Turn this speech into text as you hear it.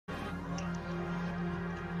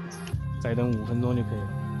再等5分钟就可以了。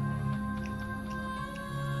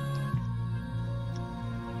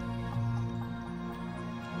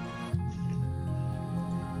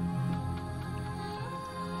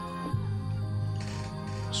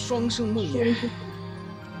双生梦魇，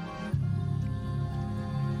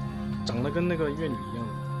长得跟那个月女一样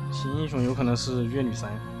的新英雄，有可能是月女3。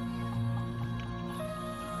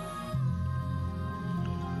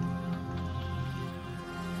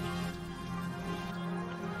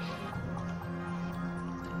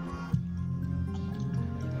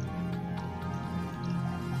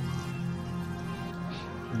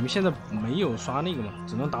你们现在没有刷那个吗？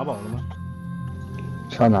只能打宝了吗？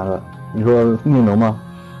刷哪个？你说命能吗？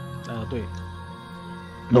对。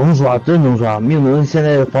能刷，真能刷。命能现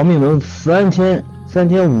在防命能3500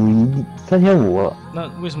那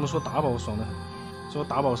为什么说打宝爽的很？说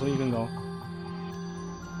打宝收益更高？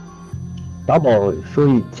打宝收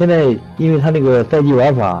益现在，因为它那个赛季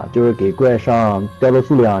玩法就是给怪上掉落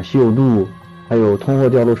数量、稀有度，还有通货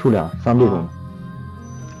掉落数量上这种。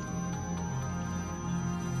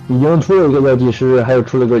已经出了一个药剂师，还有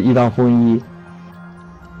出了个一张风衣。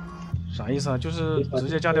啥意思啊？就是直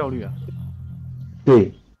接加掉率啊？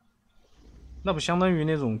对。那不相当于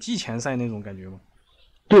那种季前赛那种感觉吗？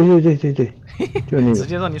对，就是那个。直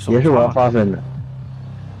接让你爽刷，也是玩发分的。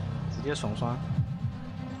直接爽刷。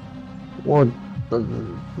我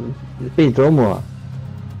被折磨，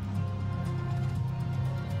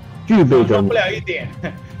巨被折磨。不了一点，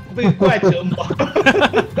被怪折磨。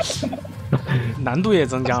难度也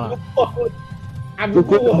增加了。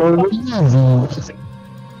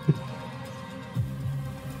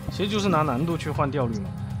其实就是拿难度去换掉率嘛。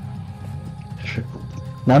是，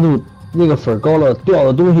难度那个粉高了，掉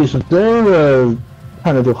的东西是真的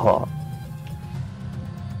看着就好。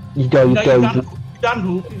一张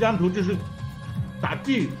图就是打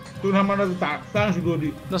地，都他妈的打30多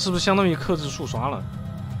地。那是不是相当于克制速刷了？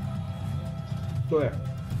对。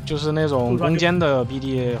就是那种攻坚的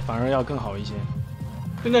BD 反而要更好一些。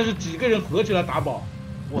现在是几个人合起来打宝，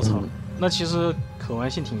我操，那其实可玩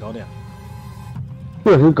性挺高的呀。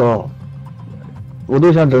确实高，我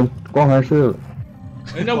都想整光环师了。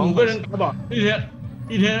人家5个人打宝，一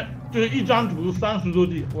天就是一张图30多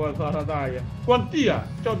地，我操他大爷！光地啊，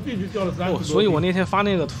掉地就掉了30多地。所以我那天发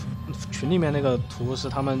那个图，群里面那个图是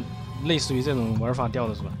他们类似于这种玩法掉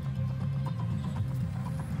的是吧？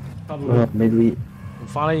差不多。没注意。我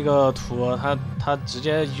发了一个图，他直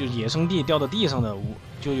接就野生地掉到地上的，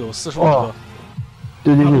就有45个。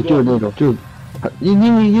对，就是那种，就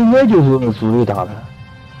应该就是组队打的。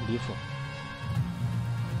离谱。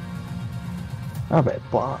280。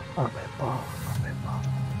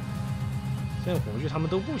现在火炬他们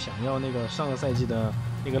都不想要那个上个赛季的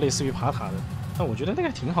那个类似于爬塔的，但我觉得那个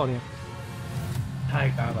挺好的呀。太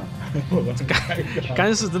干了，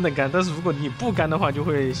干是真的干，但是如果你不干的话，就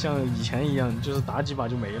会像以前一样，就是打几把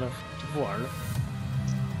就没了，就不玩了。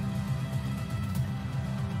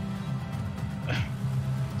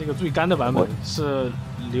这个最干的版本是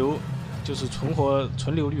就是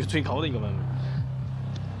存留率最高的一个版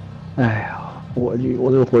本。哎呀，我这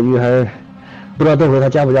个火炬还不知道这回他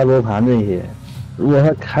加不加罗盘这些。如果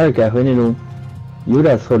他还是改回那种有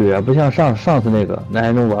点策略，不像上次那个，那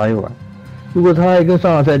还能玩一玩。如果他还跟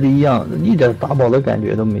上个赛季一样，一点打宝的感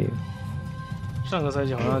觉都没有。上个赛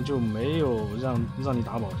季好像就没有让你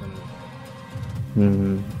打宝，真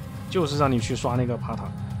的。就是让你去刷那个爬塔。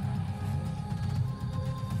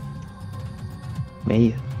没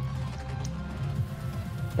意思。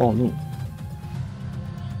暴怒。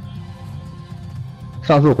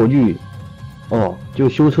上次火炬，就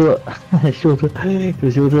修车，修车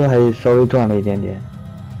还稍微赚了一点点。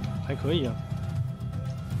还可以啊。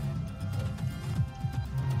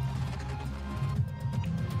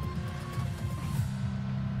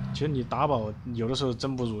其实你打宝有的时候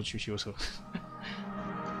真不如去修车。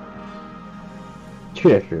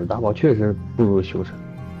确实，打宝确实不如修车。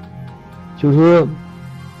修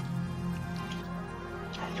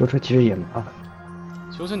车其实也麻烦。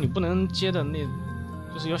修车你不能接的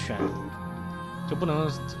就是要选，就不能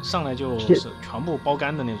上来就是全部包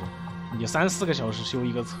干的那种。你3、4个小时修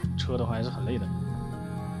一个车的话，还是很累的。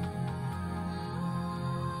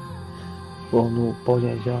暴怒保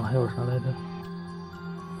险箱还有啥来着？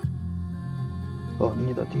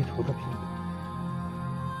你的地图的屏幕。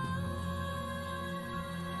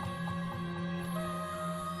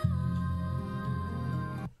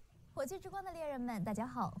火炬之光的猎人们，大家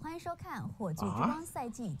好，欢迎收看火炬之光赛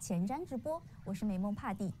季前瞻直播，我是美梦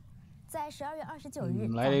帕蒂。在12月29日，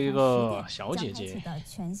来了一个小姐姐的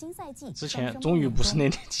全新赛季，之前终于不是那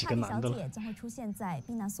几个男的了。小姐将会出现在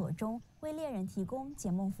避难所中，为猎人提供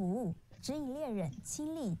解梦服务，指引猎人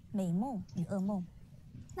亲历美梦与噩梦。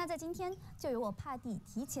那在今天，就由我帕蒂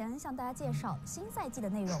提前向大家介绍新赛季的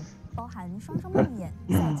内容，包含双生梦魇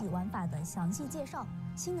赛季玩法的详细介绍、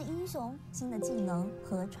新的英雄、新的技能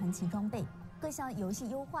和传奇装备、各项游戏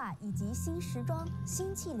优化以及新时装、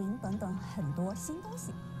新器灵等等很多新东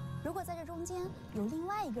西。如果在这中间有另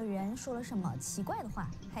外一个人说了什么奇怪的话，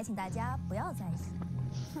还请大家不要在意。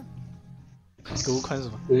哼，狗款是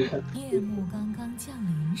吧？夜幕刚刚降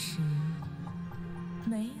临时，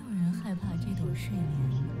没有人害怕这朵睡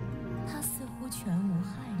莲，它似乎全无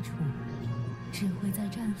害处，只会在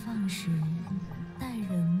绽放时带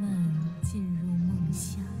人们进入梦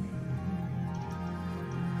乡。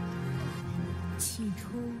起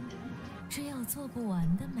初，只有做不完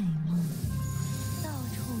的美梦。到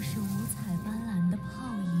处是五彩斑斓的泡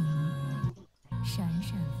影，闪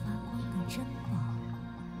闪发光的珍宝。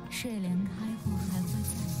睡莲开后还会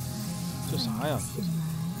再开，这啥呀？醒来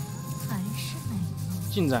还是美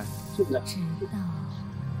梦。近战，直到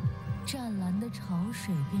湛蓝的潮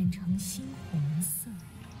水变成猩红色，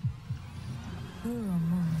噩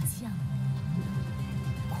梦降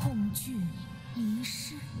临，恐惧、迷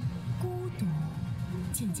失、孤独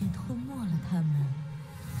渐渐吞没了他们。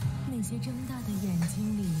那些睁大的眼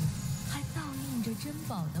睛里还倒映着珍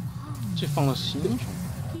宝的泡影。这放的是新英雄，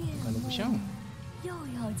感觉不像。又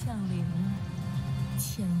要降临了，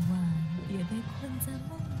千万别被困在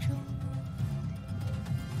梦中。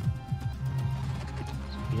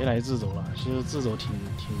别来自走了，其实自走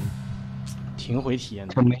挺毁体验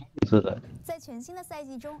的，挺没意思的。在全新的赛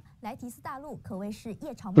季中，莱提斯大陆可谓是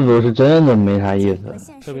夜长自走是真的没啥意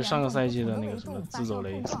思，特别上个赛季的那个什么自走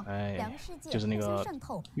雷，哎，就是那个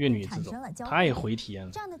越女自走，太毁体验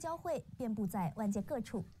了。这样的交汇遍布在万界各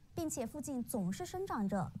处，并且附近总是生长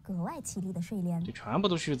着格外绮丽的睡莲，就全部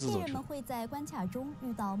都去自走去。猎人们会在关卡中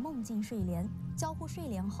遇到梦境睡莲，交互睡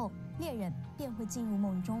莲后，猎人便会进入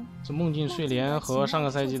梦中。这梦境睡莲和上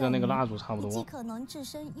个赛季的那个蜡烛差不多，既可能置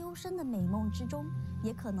身幽深的美梦之中，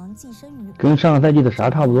也可能寄身于跟上个赛季的啥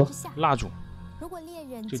差不多。蜡烛，如果猎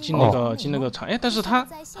人就进那个场，哎，但是它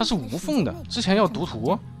是无缝的，之前要读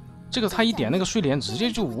图，这个他一点那个睡莲直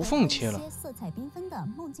接就无缝切了。色彩缤纷的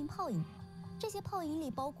梦境泡影。这些泡影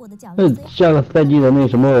里包裹的奖那下个赛季的那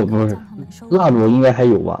什么不是蜡烛应该还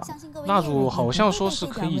有吧？蜡烛好像说是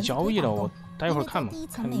可以交易的，我待会儿看吧，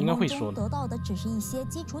应该会说的。得到的只是一些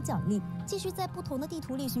基础奖励，继续在不同的地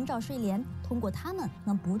图里寻找睡莲，通过它们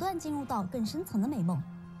能不断进入到更深层的美梦。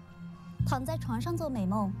躺在床上做美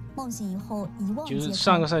梦，梦醒以后遗忘。就是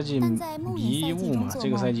上个赛季迷雾嘛，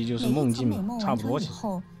这个赛季就是梦境嘛，差不多。以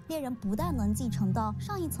后猎人不但能继承到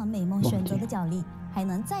上一层美梦选择的奖励，还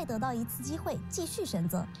能再得到一次机会继续选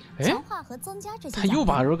择，强化和增加这些。他又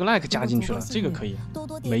把 roguelike 加进去了，这个可以。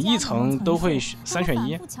每一层都会3选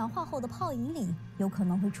1。强化后的泡影里有可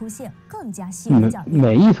能会出现更加细的奖励。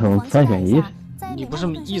每一层3选1。你不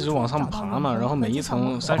是一直往上爬嘛？然后每一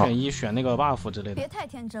层3选1选那个 buff 之类的。别太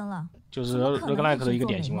天真了，就是 roguelike 的一个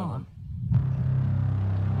典型玩法。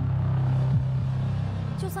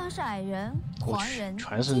就算是矮人、黄人、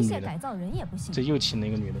机械改造人也不行。这又请了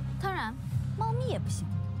一个女的。当然，猫咪也不行。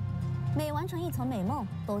每完成一层美梦，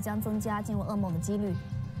都将增加进入噩梦的几率。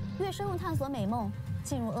越深入探索美梦，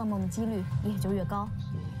进入噩梦的几率也就越高。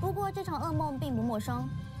不过这场噩梦并不陌生。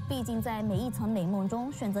毕竟，在每一层美梦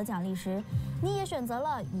中选择奖励时，你也选择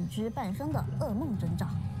了与之伴生的噩梦征兆。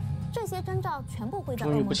这些征兆全部会在噩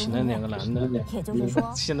梦中出现。也就是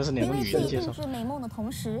说，现在是两个女的介绍。定制美梦的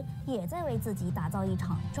同时，也在为自己打造一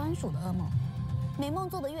场专属的噩梦。美梦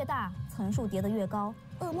做得越大，层数叠得越高，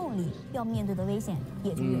噩梦里要面对的危险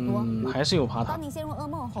也就越多。还是有爬塔。当你陷入噩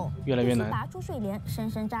梦后，越来越难。拔出睡莲，深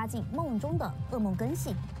深扎进梦中的噩梦根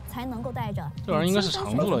系，才能够带着这玩意儿应该是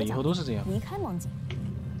常驻了，以后都是这样。离开梦境。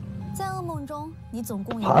在噩梦中，你总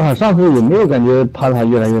共爬塔上次有没有感觉爬塔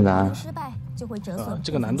越来越难？失败就会折损。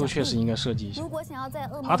这个难度确实应该设计一下。如果想要在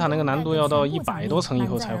噩梦爬塔那个难度要到100多层以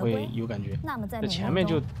后才会有感觉，那么在前面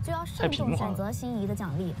就要慎重选择心仪的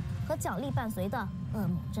奖励和奖励伴随的噩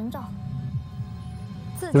梦征兆。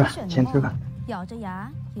自己选的梦，咬着牙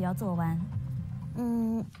也要做完。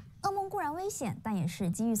噩梦固然危险，但也是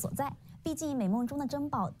机遇所在。毕竟美梦中的珍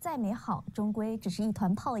宝再美好，终归只是一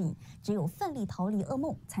团泡影。只有奋力逃离噩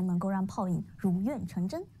梦，才能够让泡影如愿成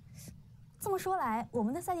真。这么说来，我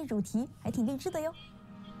们的赛季主题还挺励志的哟。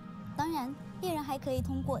当然，猎人还可以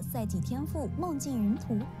通过赛季天赋梦境云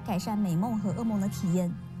图改善美梦和噩梦的体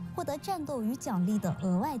验，获得战斗与奖励的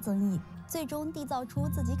额外增益，最终缔造出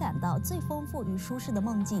自己感到最丰富与舒适的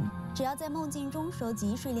梦境。只要在梦境中收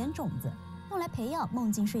集睡莲种子，用来培养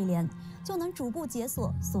梦境睡莲，就能逐步解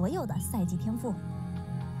锁所有的赛季天赋。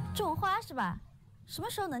种花是吧？什么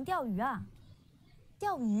时候能钓鱼啊？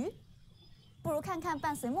钓鱼？不如看看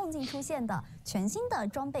伴随梦境出现的全新的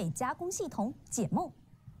装备加工系统解梦。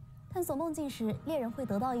探索梦境时，猎人会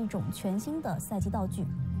得到一种全新的赛季道具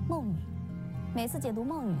——梦语。每次解读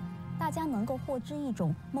梦语，大家能够获知一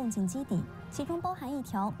种梦境基底，其中包含一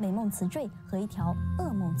条美梦词缀和一条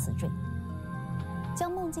噩梦词缀。将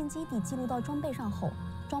梦境基底记录到装备上后，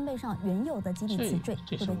装备上原有的基底词缀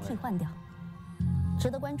会被替换掉。值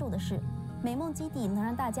得关注的是，美梦基底能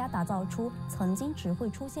让大家打造出曾经只会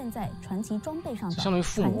出现在传奇装备上的传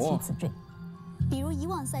奇词缀，比如以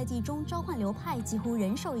往赛季中召唤流派几乎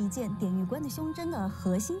人手一件典狱官的胸针的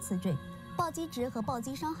核心词缀。暴击值和暴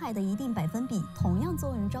击伤害的一定百分比同样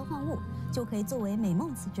作用于召唤物，就可以作为美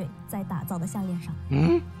梦词缀在打造的项链上。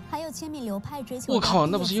还有千米流派追求。我靠，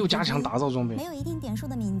那不是又加强打造装备？没有一定点数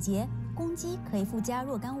的敏捷攻击可以附加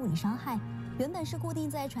若干物理伤害，原本是固定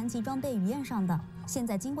在传奇装备鱼焰上的，现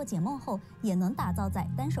在经过解梦后也能打造在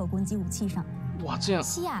单手攻击武器上。哇，这样。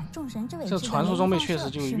西亚众神之尾这传说装备确实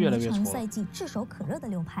就越来越挫。赛季炙手可热的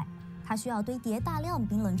流派，它需要堆叠大量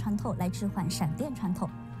冰冷穿透来置换闪电穿透。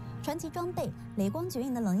传奇装备雷光绝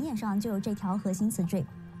影的冷眼上就有这条核心词缀，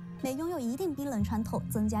每拥有一定冰冷穿透，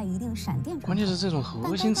增加一定闪电穿透。关键是这种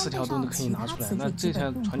核心词条都可以拿出来，那这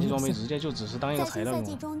条传奇装备直接就只是当一个材料用。在新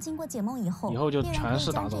赛季中经过解梦以后就全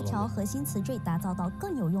是打造这条核心词缀打造到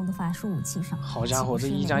更有用的法术武器上。好家伙，这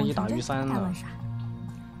1+1打于3呢！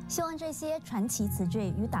希望这些传奇词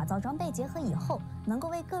缀与打造装备结合以后，能够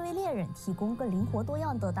为各位猎人提供更灵活多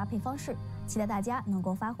样的搭配方式。期待大家能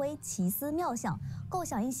够发挥奇思妙想，构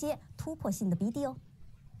想一些突破性的 BD 哦。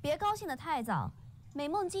别高兴得太早，美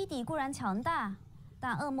梦基底固然强大，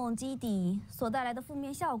但噩梦基底所带来的负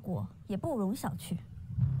面效果也不容小觑。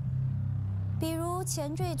比如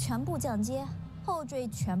前缀全部降阶，后缀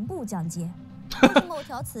全部降阶，某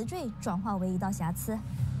条词缀转化为一道瑕疵，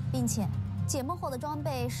并且解梦后的装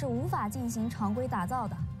备是无法进行常规打造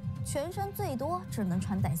的，全身最多只能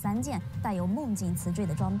穿戴3件带有梦境词缀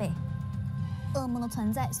的装备。噩梦的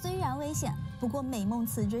存在虽然危险，不过美梦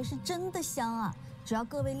词缀是真的香啊！只要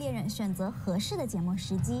各位猎人选择合适的解梦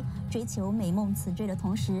时机，追求美梦词缀的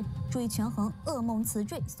同时，注意权衡噩梦词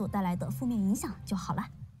缀所带来的负面影响就好了。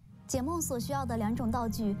解梦所需要的2种道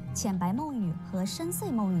具浅白梦语和深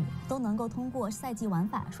邃梦语，都能够通过赛季玩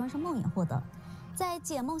法双生梦魇获得。在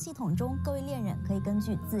解梦系统中，各位猎人可以根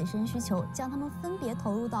据自身需求，将它们分别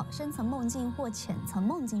投入到深层梦境或浅层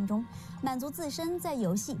梦境中，满足自身在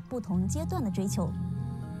游戏不同阶段的追求。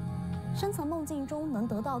深层梦境中能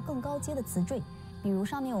得到更高阶的词缀，比如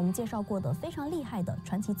上面我们介绍过的非常厉害的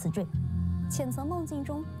传奇词缀。浅层梦境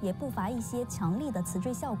中也不乏一些强力的词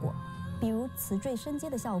缀效果，比如词缀升阶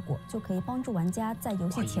的效果，就可以帮助玩家在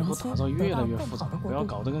游戏前期得到更好的过渡。不要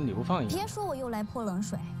搞得跟流放一样。别说我又来泼冷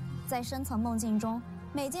水。在深层梦境中，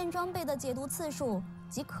每件装备的解读次数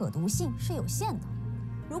及可读性是有限的。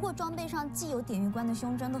如果装备上既有典狱官的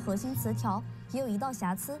胸针的核心词条，也有一道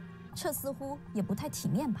瑕疵，这似乎也不太体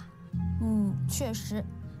面吧？确实，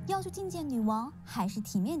要去觐见女王还是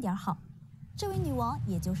体面点好。这位女王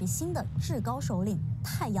也就是新的至高首领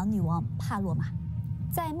太阳女王帕洛玛。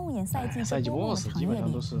在梦魇赛季最多梦的长夜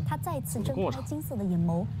里，她再次睁开金色的眼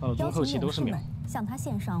眸，邀请勇士们向她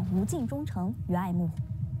献上无尽忠诚与爱慕。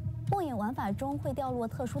梦魇玩法中会掉落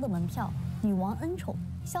特殊的门票，女王恩宠，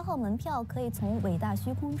消耗门票可以从伟大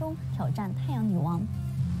虚空中挑战太阳女王。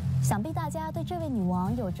想必大家对这位女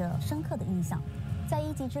王有着深刻的印象，在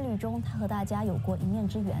1级之旅中，她和大家有过一面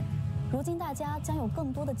之缘。如今大家将有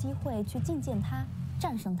更多的机会去觐见她，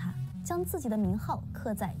战胜她，将自己的名号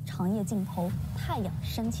刻在长夜尽头太阳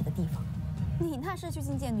升起的地方。你那是去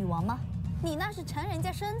觐见女王吗？你那是乘人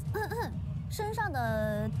家身上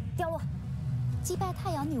的掉落。击败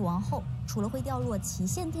太阳女王后，除了会掉落其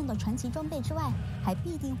限定的传奇装备之外，还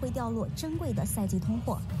必定会掉落珍贵的赛季通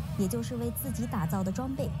货，也就是为自己打造的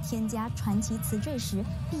装备添加传奇词缀时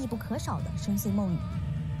必不可少的深邃梦语。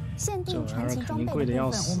限定传奇装备的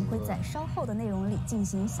部分，我们会在稍后的内容里进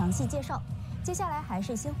行详细介绍。接下来还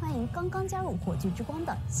是先欢迎刚刚加入火炬之光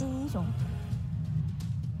的新英雄。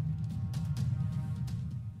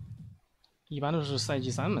一般都是赛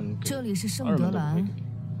季3门。这里是圣德兰。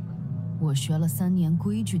我学了3年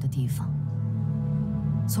规矩的地方，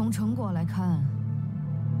从成果来看，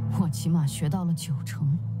我起码学到了9成。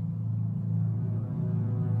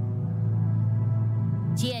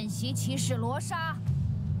见习骑士罗莎，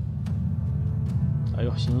哎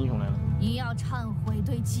呦，新英雄来了！你要忏悔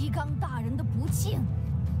对吉冈大人的不敬，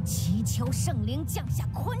祈求圣灵降下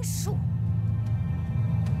宽恕。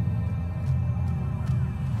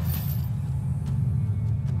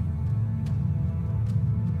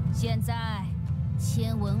现在，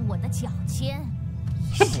亲吻我的脚尖。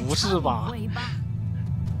不是吧？我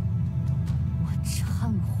忏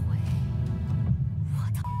悔，我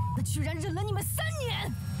他妈居然忍了你们3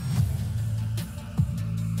年！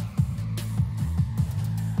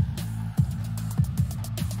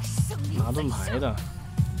拿盾牌的，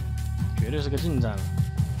绝对是个近战了。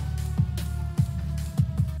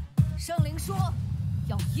圣灵说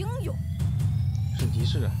要英勇，是提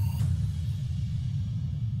示的。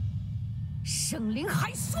圣灵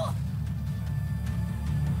还说要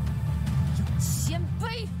谦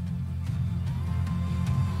卑。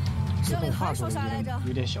圣灵还说啥来着？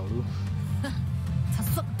有点小路。哼，他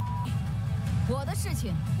算我的事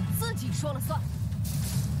情，我自己说了算。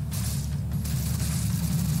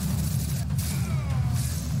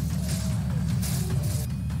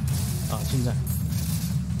啊，近战。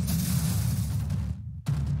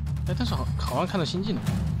哎，但是好像看到新技能。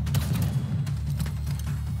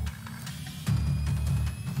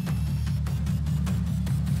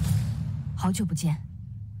好久不见。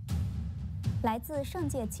来自圣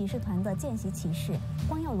界骑士团的见习骑士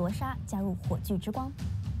光耀罗莎加入火炬之光。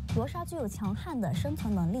罗莎具有强悍的生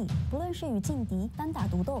存能力，不论是与劲敌单打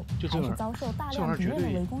独斗，还是遭受大量敌人的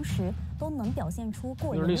围攻时，都能表现出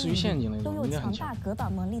过人的毅力。拥有强大格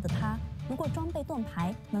挡能力的他，如果装备盾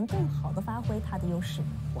牌，能更好地发挥他的优势。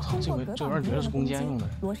通过格挡敌人的攻击，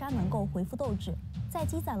罗莎能够恢复斗志。在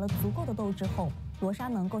积攒了足够的斗志后，罗莎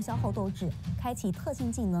能够消耗斗志，开启特性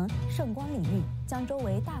技能圣光领域，将周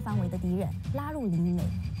围大范围的敌人拉入领域内，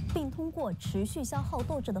并通过持续消耗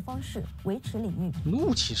斗志的方式维持领域。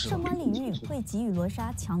圣光领域会给予罗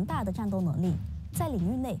莎强大的战斗能力，在领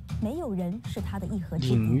域内没有人是他的一合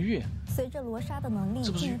之敌。随着罗莎的能力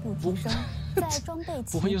进一步提升，在装备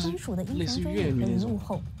其专属的英雄追忆和遗物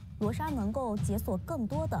后，罗莎能够解锁更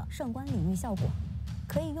多的圣光领域效果。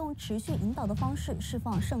可以用持续引导的方式释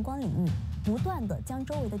放圣光领域，不断地将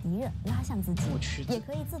周围的敌人拉向自己。也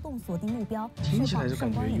可以自动锁定目标，释放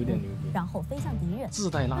圣光领域，然后飞向敌人，自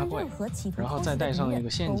带拉怪，任何企图然后再带上一个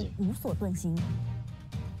陷阱，都无所遁形。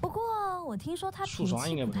不过我听说他脾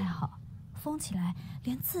气不太好，疯起来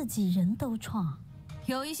连自己人都创。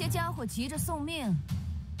有一些家伙急着送命，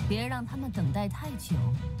别让他们等待太久。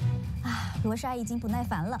啊，罗莎已经不耐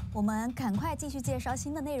烦了，我们赶快继续介绍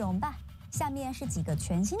新的内容吧。下面是几个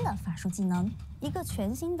全新的法术技能，一个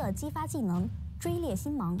全新的激发技能追猎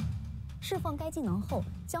星芒。释放该技能后，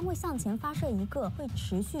将会向前发射一个会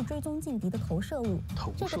持续追踪劲敌的投射物。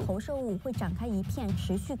这个投射物会展开一片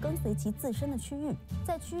持续跟随其自身的区域，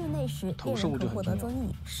在区域内时，猎人可获得增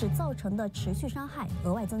益，使造成的持续伤害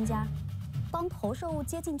额外增加。当投射物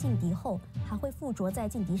接近劲敌后，还会附着在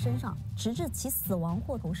劲敌身上，直至其死亡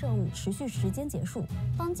或投射物持续时间结束。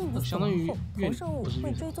当劲敌死亡后，投射物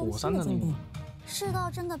会追踪新的劲敌。世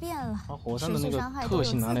道真的变了，持续伤害都有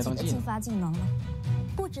自己的激发技能了，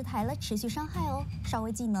不止抬了持续伤害哦，少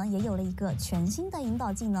尉技能也有了一个全新的引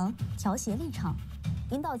导技能调谐立场。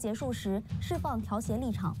引导结束时，释放调谐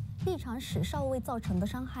立场，立场使少尉造成的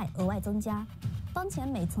伤害额外增加。当前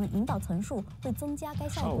每层引导层数会增加该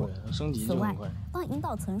效果。此外，当引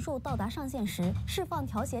导层数到达上限时，释放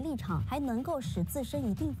调谐立场还能够使自身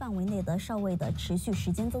一定范围内的少尉的持续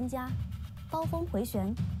时间增加。刀锋回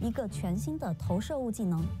旋，一个全新的投射物技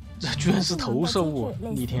能。这居然是投射物！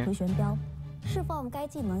逆天回旋镖，释放该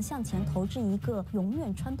技能向前投掷一个永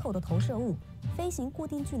远穿透的投射物，飞行固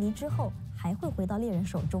定距离之后还会回到猎人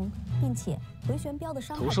手中，并且回旋镖的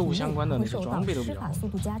伤害投射物相关的会受到施法速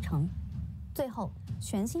度加成。最后，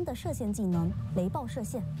全新的射线技能雷暴射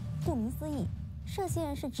线。顾名思义，射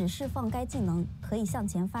线是指释放该技能可以向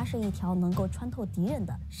前发射一条能够穿透敌人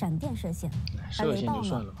的闪电射线，而雷暴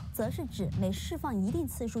呢，则是指每释放一定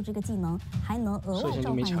次数，这个技能还能额外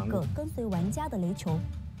召唤一个跟随玩家的雷球。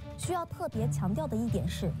需要特别强调的一点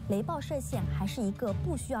是，雷暴射线还是一个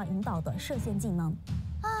不需要引导的射线技能。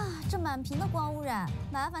啊，这满屏的光污染，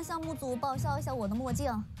麻烦项目组报销一下我的墨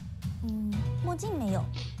镜。墨镜没有。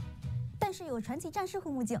但是有传奇战士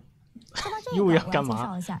护目镜。说到这个，我要介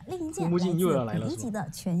绍一下另一件来自古一级的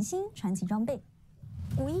全新传奇装备。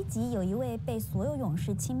古一级有一位被所有勇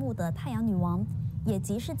士倾慕的太阳女王，也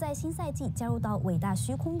即是在新赛季加入到伟大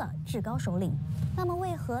虚空的至高首领。那么，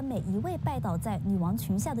为何每一位拜倒在女王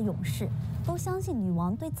裙下的勇士都相信女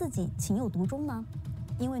王对自己情有独钟呢？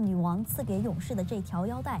因为女王赐给勇士的这条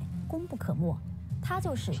腰带功不可没。它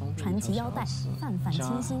就是传奇腰带泛泛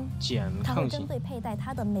清新，它会针对佩戴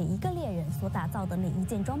它的每一个猎人所打造的每一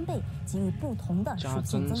件装备给予不同的属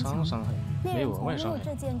性增强。猎人从拥有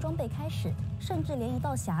这件装备开始，甚至连一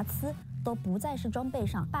道瑕疵都不再是装备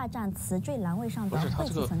上霸占词缀栏位上的晦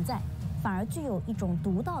气存在。反而具有一种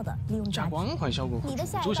独到的利用价值。加光环效果和你的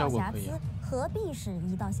下辅助一道瑕效果可以疵何必是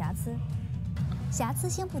一道瑕疵？瑕疵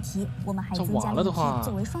先不提，我们还这增加了一批瓦了的话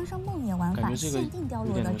作为双生梦魇玩法感觉这个限定掉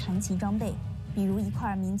落的有点东西传奇装备，比如一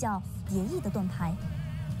块名叫蝶翼的盾牌。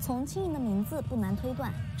从轻盈的名字不难推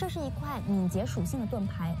断，这是一块敏捷属性的盾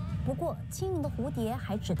牌。不过，轻盈的蝴蝶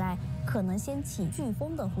还指代可能掀起飓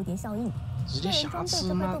风的蝴蝶效应。直接猎人装备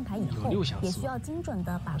这块盾牌以后，也需要精准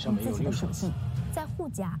地把控自己的属性，在护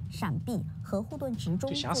甲、闪避和护盾值中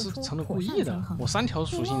这瑕疵做出成了故妥善意的平衡。我3条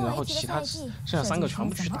属性，然后其他剩下3个全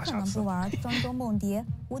部去打瑕疵怎么可能不。玩庄周梦蝶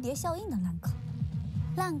蝴蝶效应的烂梗？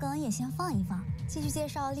烂梗也先放一放，继续介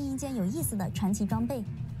绍另一件有意思的传奇装备。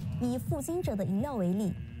以复兴者的银料为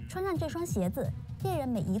例，穿上这双鞋子，猎人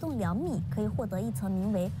每移动2米可以获得一层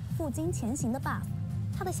名为负荆前行的 buff，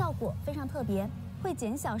 它的效果非常特别，会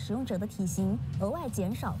减小使用者的体型，额外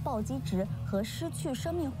减少暴击值和失去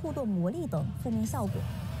生命护盾魔力等负面效果。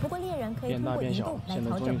不过猎人可以通过移动来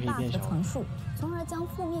调整 buff 的层数，从而将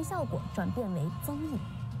负面效果转变为增益。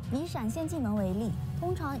以闪现技能为例，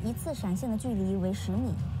通常一次闪现的距离为10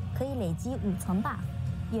米，可以累积5层 buff，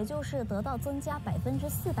 也就是得到增加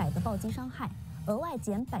400%的暴击伤害，额外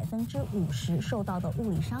减50%受到的物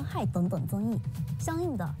理伤害等等增益。相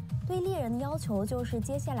应的，对猎人的要求就是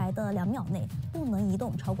接下来的2秒内不能移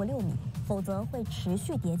动超过6米，否则会持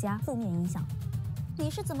续叠加负面影响。你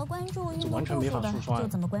是怎么关注运动步数的，就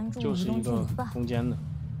怎么关注移动距离吧。中间的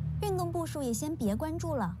运动步数也先别关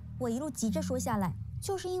注了，我一路急着说下来，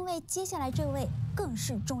就是因为接下来这位更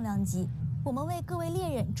是重量级。我们为各位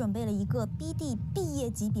猎人准备了一个 BD 毕业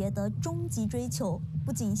级别的终极追求，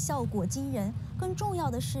不仅效果惊人，更重要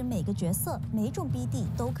的是每个角色每种 BD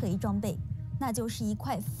都可以装备，那就是一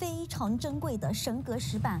块非常珍贵的神格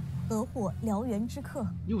石板鹅火燎原之刻。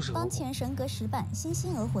当前神格石板星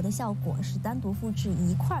星鹅火的效果是单独复制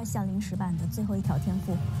一块相邻石板的最后一条天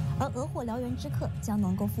赋，而鹅火燎原之刻将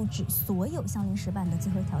能够复制所有相邻石板的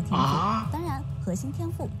最后一条天赋，当然核心天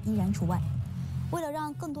赋依然除外。为了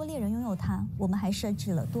让更多猎人拥有它，我们还设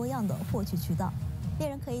置了多样的获取渠道，猎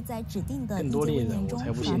人可以在指定的一级位面中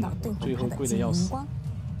刷到对红牌的技能荧光，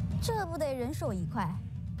这不得人手一块？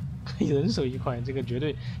人手一块，这个绝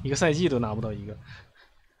对一个赛季都拿不到一个。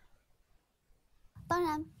当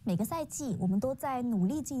然，每个赛季我们都在努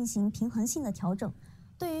力进行平衡性的调整。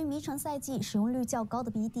对于迷城赛季使用率较高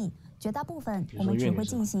的 BD， 绝大部分我们只会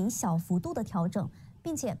进行小幅度的调整，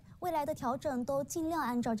并且未来的调整都尽量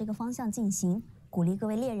按照这个方向进行。鼓励各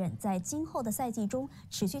位猎人在今后的赛季中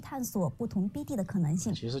持续探索不同 BD 的可能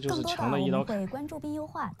性。更多的我们会关注并优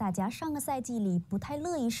化大家上个赛季里不太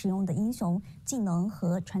乐意使用的英雄、技能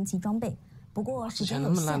和传奇装备。不过时间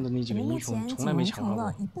有限，我们目前仅完成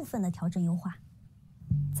了一部分的调整优化。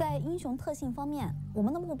在英雄特性方面，我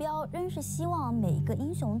们的目标仍是希望每个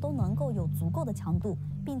英雄都能够有足够的强度，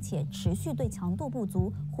并且持续对强度不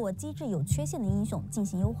足或机制有缺陷的英雄进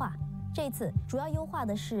行优化。这次主要优化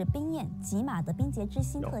的是冰焰、吉玛的冰结之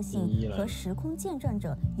心特性和时空见证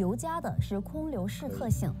者尤加的时空流逝特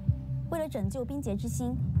性。为了拯救冰结之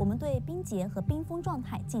心，我们对冰结和冰封状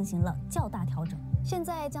态进行了较大调整。现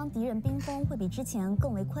在将敌人冰封会比之前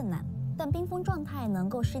更为困难，但冰封状态能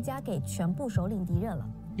够施加给全部首领敌人了。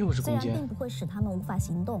虽然并不会使他们无法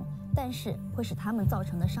行动，但是会使他们造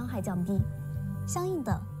成的伤害降低。相应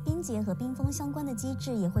的，冰结和冰封相关的机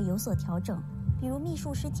制也会有所调整。比如秘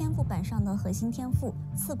术师天赋板上的核心天赋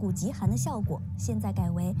刺骨极寒的效果，现在改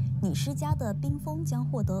为你施加的冰封将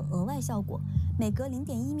获得额外效果，每隔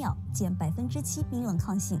0.1秒减7%冰冷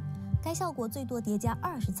抗性。该效果最多叠加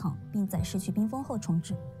20层，并在失去冰封后重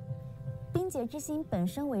置。冰结之心本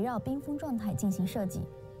身围绕冰封状态进行设计，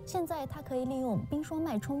现在它可以利用冰霜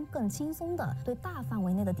脉冲更轻松地对大范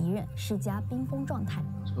围内的敌人施加冰封状态。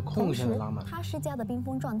同时，它施加的冰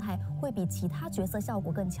封状态会比其他角色效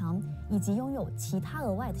果更强，以及拥有其他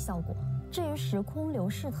额外的效果。至于时空流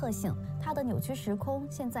逝特性，它的扭曲时空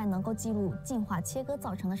现在能够记录进化切割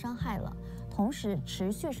造成的伤害了，同时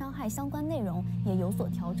持续伤害相关内容也有所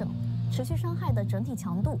调整，持续伤害的整体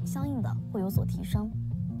强度相应的会有所提升。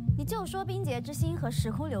你就说冰结之心和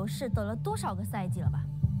时空流逝等了多少个赛季了吧？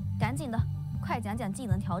赶紧的，快讲讲技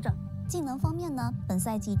能调整。技能方面呢，本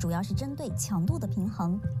赛季主要是针对强度的平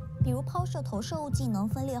衡，比如抛射投射物技能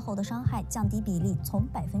分裂后的伤害降低比例从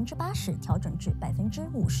80%调整至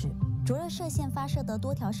50%。灼热射线发射的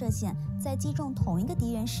多条射线在击中同一个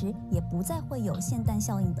敌人时，也不再会有霰弹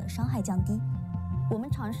效应的伤害降低。我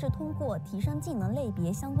们尝试通过提升技能类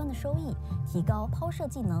别相关的收益，提高抛射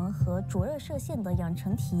技能和灼热射线的养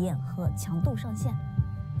成体验和强度上限。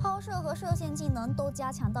抛射和射线技能都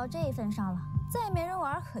加强到这份上了，再没人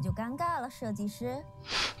玩可就尴尬了，设计师。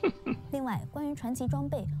另外，关于传奇装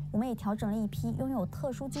备，我们也调整了一批拥有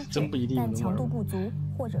特殊机制但强度不足，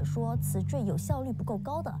或者说词缀有效率不够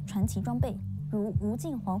高的传奇装备，如无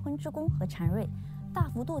尽黄昏之弓和禅锐，大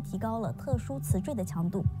幅度提高了特殊词缀的强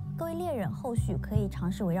度。各位猎人后续可以尝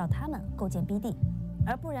试围绕它们构建 BD。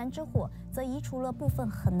而不燃之火则移除了部分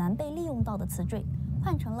很难被利用到的词缀，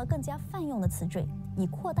换成了更加泛用的词缀，以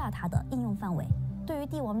扩大它的应用范围。对于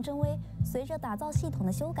帝王真威，随着打造系统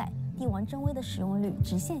的修改，帝王真威的使用率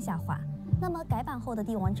直线下滑。那么改版后的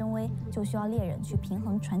帝王真威就需要猎人去平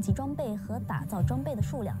衡传奇装备和打造装备的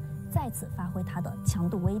数量，再次发挥它的强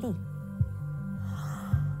度威力。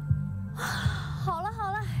好了，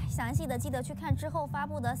详细的记得去看之后发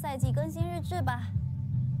布的赛季更新日志吧。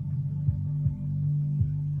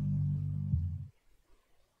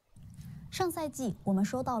上赛季我们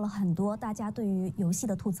收到了很多大家对于游戏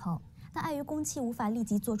的吐槽，但碍于工期无法立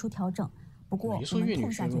即做出调整。不过我们痛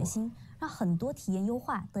下决心，让很多体验优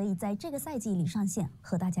化得以在这个赛季里上线，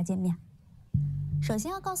和大家见面。首先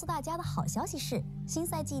要告诉大家的好消息是，新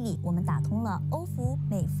赛季里我们打通了欧服、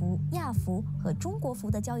美服、亚服和中国服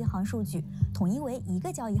的交易行数据，统一为一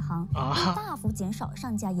个交易行，并大幅减少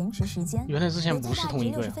上架延迟时间，原来之前不是同一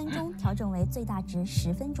个60分钟调整为最大值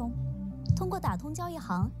10分钟。通过打通交易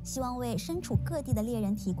行，希望为身处各地的猎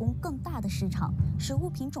人提供更大的市场，使物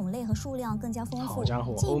品种类和数量更加丰富，好家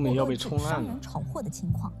伙，欧美要被冲烂了！商人炒货的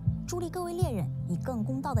情况，助力各位猎人以更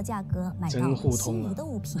公道的价格买到心仪的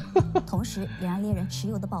物品，同时也让猎人持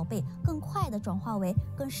有的宝贝更快地转化为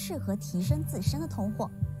更适合提升自身的通货。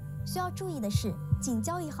需要注意的是，仅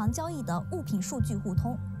交易行交易的物品数据互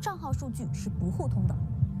通，账号数据是不互通的。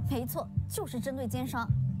没错，就是针对奸商。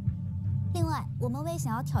另外，我们为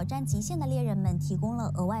想要挑战极限的猎人们提供了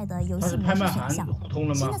额外的游戏模式选项。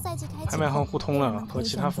新的赛季开启后，拍卖行互通了，和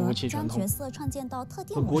其他服务器全通。将角色创建到特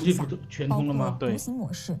定模式下，包括独行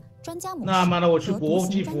模式、专家模式那妈的，我去国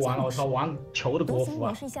际服完了，我操，玩球的国服啊！独行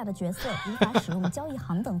模式下的角色无法使用交易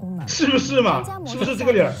行等功能，是不是嘛？是不是这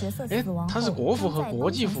个理儿？哎，它是国服和国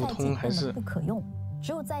际服通还是不可用？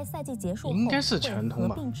只有在赛季结束后，应该是全通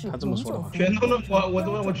吧？他这么说的话，全通的。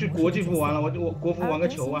我去国际服完了，我国服玩个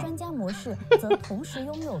球啊！专家模式则同时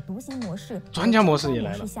拥有独行模式、专家模式也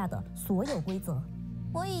来了下的所有规则。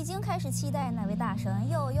我已经开始期待那位大神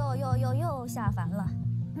又下凡了。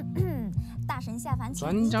大神下凡前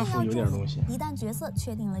一定要注意，一旦角色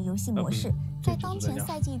确定了游戏模式，在当前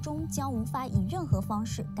赛季中将无法以任何方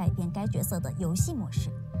式改变该角色的游戏模式。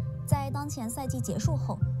在当前赛季结束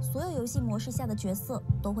后，所有游戏模式下的角色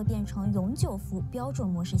都会变成永久服标准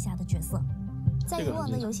模式下的角色。在以往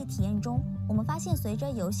的游戏体验中，我们发现随着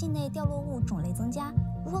游戏内掉落物种类增加，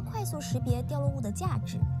如何快速识别掉落物的价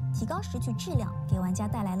值，提高拾取质量，给玩家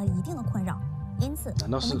带来了一定的困扰。因此，我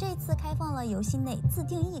们这次开放了游戏内自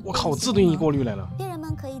定义。我靠，自定义过滤来了！猎人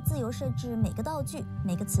们可以自由设置每个道具、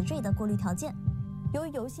每个词缀的过滤条件。由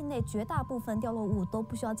于游戏内绝大部分掉落物都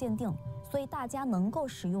不需要鉴定，所以大家能够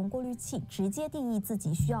使用过滤器直接定义自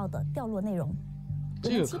己需要的掉落内容。我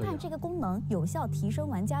们期盼这个功能有效提升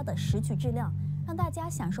玩家的拾取质量，让大家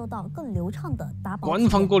享受到更流畅的打宝。官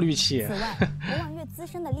方过滤器。此外，往往越资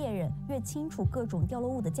深的猎人越清楚各种掉落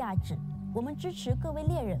物的价值。我们支持各位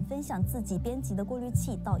猎人分享自己编辑的过滤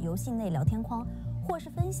器到游戏内聊天框，或是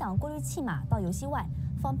分享过滤器码到游戏外，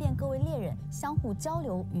方便各位猎人相互交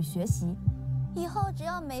流与学习。以后只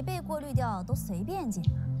要没被过滤掉，都随便进。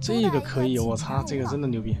这个可以，我擦，这个真的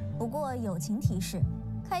牛逼。不过友情提示，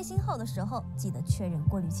开新号的时候记得确认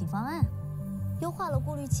过滤器方案。优化了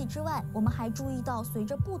过滤器之外，我们还注意到，随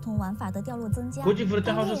着不同玩法的掉落增加，国际服的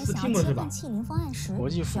账号是想要切换器灵方案时，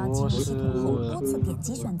需要进入系统后多次点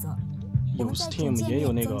击选择。我们在主界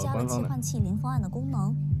面增加了切换器灵方案的功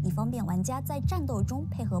能，以方便玩家在战斗中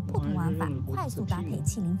配合不同玩法，快速搭配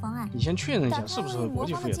器灵方案。你先确认一下是不是国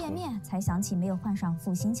际服也通。打开界面才想起没有换上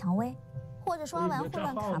复兴蔷薇，或者刷完混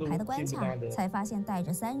乱卡牌的关卡，才发现带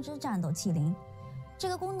着3只战斗器灵。这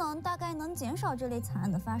个功能大概能减少这类惨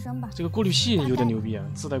案的发生吧。这个过滤器有点牛逼啊，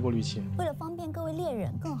自带过滤器。为了方便各位猎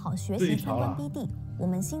人更好学习参观 BD， 我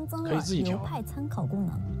们新增了流派参考功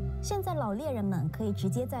能。现在老猎人们可以直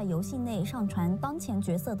接在游戏内上传当前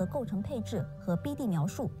角色的构成配置和 BD 描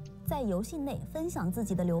述，在游戏内分享自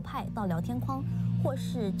己的流派到聊天框，或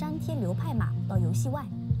是粘贴流派码到游戏外，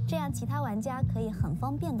这样其他玩家可以很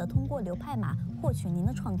方便地通过流派码获取您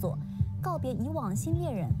的创作，告别以往新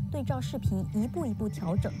猎人对照视频一步一步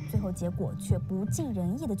调整，最后结果却不尽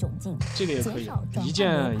人意的窘境，这个也可以，减少转换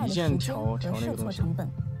流派的时间和试错成本。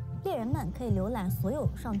猎人们可以浏览所有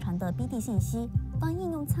上传的 BD 信息，当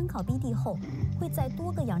应用参考 BD 后，会在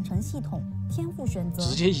多个养成系统、天赋选择、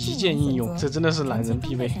直接一键应用，这真的是懒人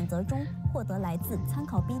必备。选择中获得来自参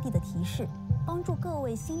考 BD 的提示，帮助各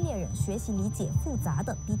位新猎人学习理解复杂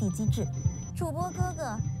的 BD 机制。主播哥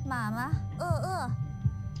哥、妈妈、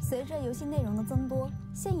随着游戏内容的增多，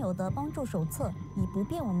现有的帮助手册已不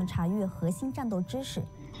便我们查阅核心战斗知识。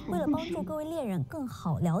为了帮助各位猎人更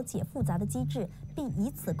好了解复杂的机制，并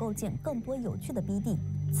以此构建更多有趣的 BD，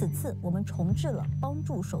 此次我们重置了帮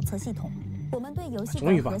助手册系统。我们对游戏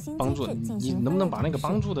的核心机制进行能不能把那个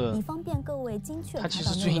帮助的，以方便各位精确。他其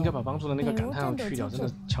实最应该把帮助的那个感叹去掉，真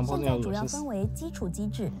的强迫那样恶心死。主要分为基础机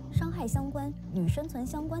制、伤害相关与生存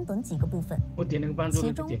相关等几个部分。我点那个帮助，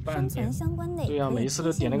其中生存相关内，对呀，每一次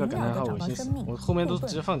都点那个感叹号，恶心死。我后面都直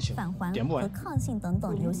接放弃了，点不完。和抗性等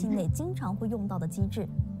等游戏内经常会用到的机制，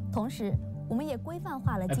同时。我们也规范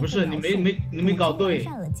化了。不是你没搞对，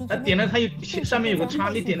他点了它上面有个叉，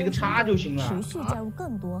你点那个叉就行了。持续加入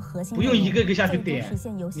更多核心，不用一个个下去点，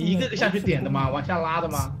你一个个下去点的吗？往下拉的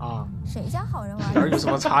吗？啊，谁家好人玩？哪有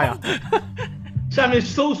什么叉呀？下面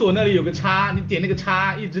搜索那里有个叉，你点那个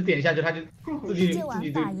叉，一直点下去，它就自己玩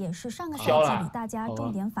法也是上个赛季里大家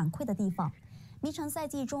重点反馈的地方。迷城赛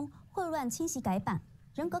季中混乱清洗改版，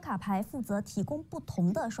人格卡牌负责提供不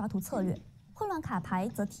同的刷图策略。混乱卡牌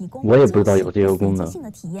则提供我也不知道有这个功能性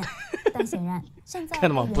的体验，但显然现在看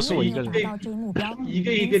到吗？不是我一个人达到这一目标，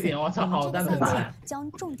一个点，我操，好蛋疼！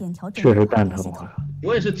将重点调整。确实蛋疼啊！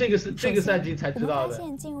我也是这个赛季才知道的。我们发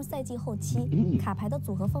现进入赛季后期，卡牌的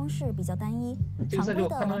组合方式比较单一，常规的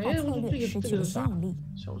玩法策略失去了吸引力。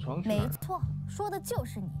没错，说的就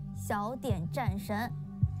是你，小点战神。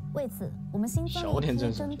为此，我们新增了一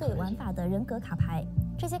批针对玩法的人格卡牌。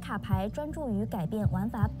这些卡牌专注于改变玩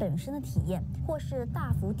法本身的体验，或是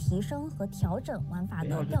大幅提升和调整玩法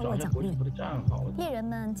的掉落奖励。猎人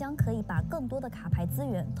们将可以把更多的卡牌资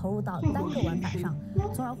源投入到单个玩法上，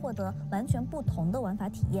从而获得完全不同的玩法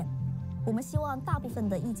体验。我们希望大部分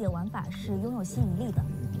的异界玩法是拥有吸引力的，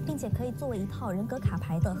并且可以作为一套人格卡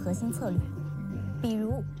牌的核心策略。比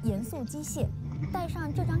如严肃机械，带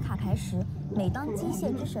上这张卡牌时，每当机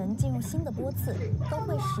械之神进入新的波次，都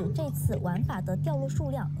会使这次玩法的掉落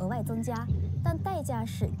数量额外增加，但代价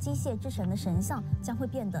是机械之神的神像将会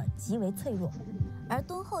变得极为脆弱。而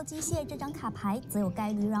敦厚机械这张卡牌则有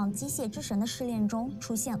概率让机械之神的试炼中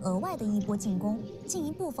出现额外的一波进攻，进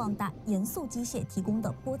一步放大严肃机械提供的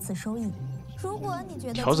波次收益。如果你觉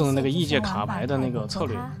得调整的那个异界卡牌的那个策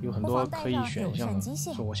略有很多可以选项，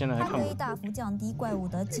是我现在还看它可以大幅降低怪物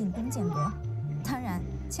的进攻间隔。当然，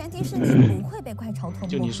前提是你不会被怪潮吞没。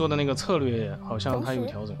就你说的那个策略，好像它有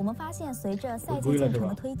调整。我们发现，随着赛季进程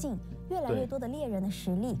的推进，越来越多的猎人的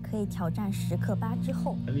实力可以挑战10克8之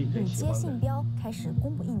后，5阶信标开始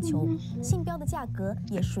供不应求，信标的价格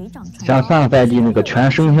也水涨船高。像上赛季那个全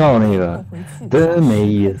生效那个，真没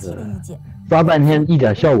意思。刷半天一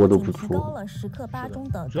点效果都不出。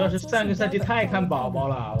主要是上个赛季太看宝宝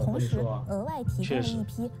了，我跟你说。额外提供了一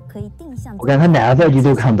批可以定向。我看他哪个赛季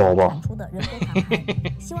都看宝宝。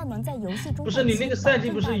希望能在游戏中。不是你那个赛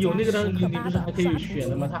季不是有那个的，你不是还可以选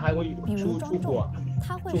的吗？他还会出火，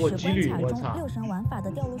出火几率，我操！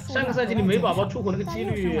上个赛季你没宝宝出火那个几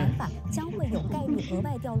率。玩法将会有概率额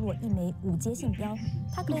外掉落一枚5阶信标，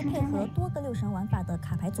它可以配合多个6神玩法的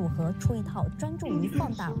卡牌组合，出一套专注于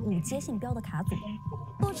放大5阶信标的卡组。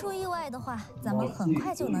不出意外的话，咱们很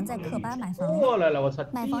快就能在克8买房过来了，我操！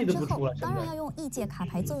买房之后，当然要用异界卡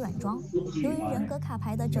牌做软装。由于人格卡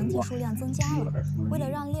牌的整体数量增加了，为了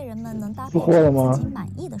让猎人们能搭配自己满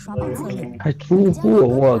意的刷宝策略，还出货，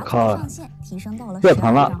我靠！上限提升到了12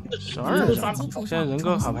张，12张，现在人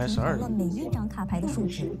格卡牌12张，每一张卡牌的数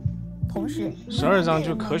值。同时，12张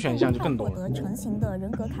就可选项就更多了。获得成型的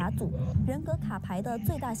人格卡组，人格卡牌的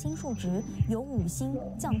最大星数值由5星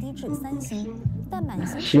降低至3星，但满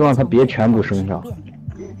星希望它别全部升上。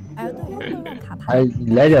而对于混乱卡牌，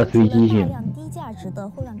还来点随机性。大量低价值的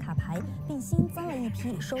混乱卡牌，并新增了一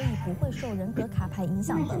批收益不会受人格卡牌影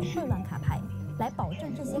响的混乱卡牌，来保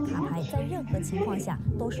证这些卡牌在任何情况下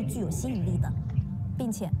都是具有吸引力的，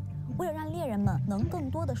并且。为了让猎人们能更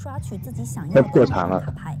多的刷取自己想要的卡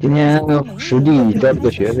牌，今天实地交这个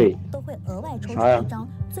学费，都会额外抽出一张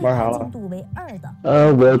最大进度为2的。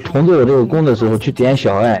我重置我这个弓的时候去点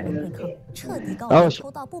小爱，彻底告别抽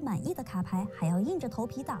到不满意的卡牌还要硬着头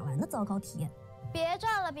皮打完的糟糕体验。别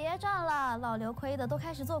站了，别站了，老刘亏的都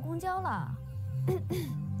开始坐公交了。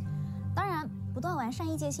当然。不断完善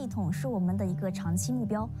异界系统是我们的一个长期目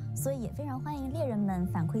标，所以也非常欢迎猎人们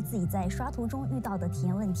反馈自己在刷图中遇到的体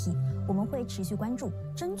验问题，我们会持续关注，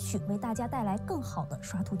争取为大家带来更好的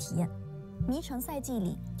刷图体验。迷城赛季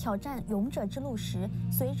里挑战勇者之路时，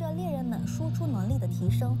随着猎人们输出能力的提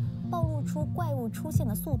升，暴露出怪物出现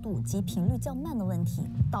的速度及频率较慢的问题，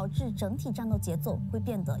导致整体战斗节奏会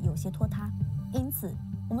变得有些拖沓。因此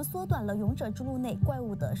我们缩短了勇者之路内怪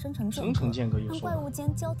物的生成间隔，让怪物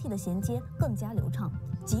间交替的衔接更加流畅，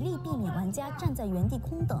极力避免玩家站在原地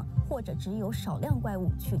空等或者只有少量怪物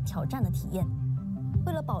去挑战的体验。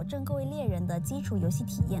为了保证各位猎人的基础游戏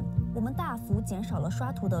体验，我们大幅减少了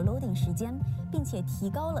刷图的 loading 时间，并且提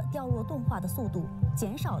高了掉落动画的速度，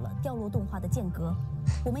减少了掉落动画的间隔。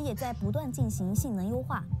我们也在不断进行性能优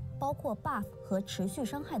化，包括 buff 和持续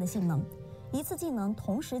伤害的性能，一次技能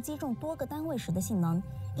同时击中多个单位时的性能，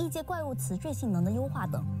异界怪物词缀性能的优化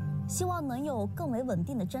等，希望能有更为稳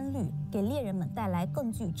定的帧率，给猎人们带来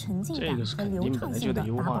更具沉浸感和流畅性的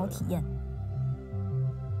打宝体验。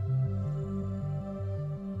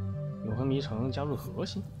永恒迷城加入核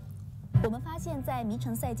心。我们发现，在迷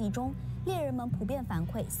城赛季中，猎人们普遍反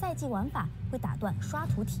馈赛季玩法会打断刷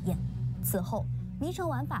图体验。此后，迷城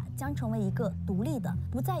玩法将成为一个独立的、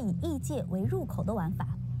不再以异界为入口的玩法。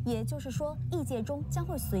也就是说，异界中将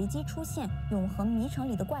会随机出现永恒迷城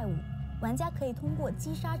里的怪物，玩家可以通过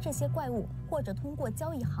击杀这些怪物，或者通过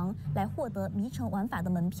交易行来获得迷城玩法的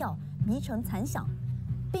门票、迷城残响，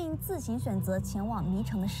并自行选择前往迷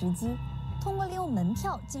城的时机。通过利用门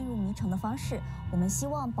票进入迷城的方式，我们希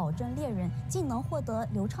望保证猎人既能获得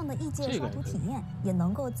流畅的异界刷图体验，也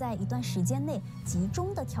能够在一段时间内集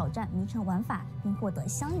中的挑战迷城玩法，并获得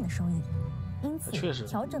相应的收益。因此，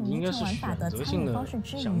调整迷城玩法的参与方式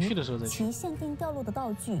之余，其限定掉落的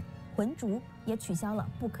道具魂烛也取消了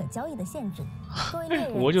不可交易的限制。各位猎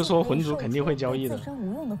人，我就说魂烛肯定会交易的。自身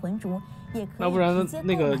无用的魂烛也可以那不然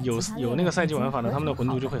那个有那个赛季玩法的，他们的魂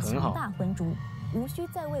烛就会很好。大魂烛无需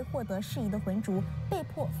再为获得适宜的魂烛被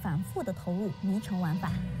迫反复的投入迷城玩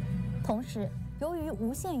法。同时，由于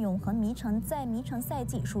无限永恒迷城在迷城赛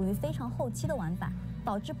季属于非常后期的玩法，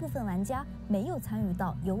导致部分玩家没有参与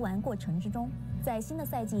到游玩过程之中。在新的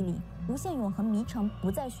赛季里，无限永恒迷城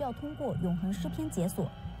不再需要通过永恒诗篇解锁，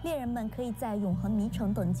猎人们可以在永恒迷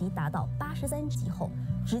城等级达到83级后，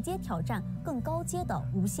直接挑战更高阶的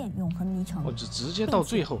无限永恒迷城，直接到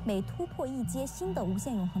最后。每突破一阶新的无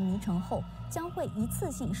限永恒迷城后，将会一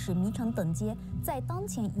次性使迷城等阶在当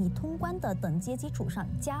前已通关的等阶基础上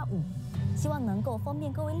加5，希望能够方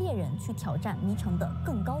便各位猎人去挑战迷城的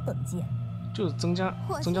更高等阶。就是增加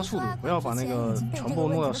速度，不要把那个全部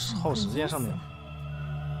弄到耗时间上面。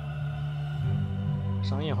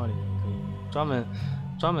商业化里可以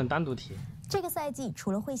专门单独提。这个赛季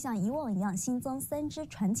除了会像以往一样新增3只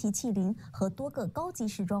传奇器灵和多个高级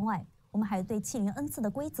时装外，我们还对器灵恩赐的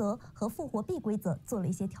规则和复活币规则做了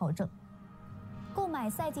一些调整。购买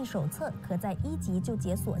赛季手册可在1级就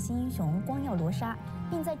解锁新英雄光耀罗莎，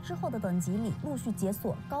并在之后的等级里陆续解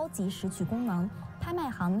锁高级拾取功能、拍卖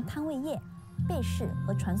行摊位页、贝饰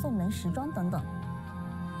和传送门时装等等。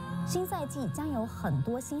新赛季将有很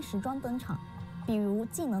多新时装登场，比如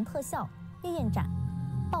技能特效、烈焰斩、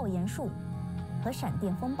爆炎术和闪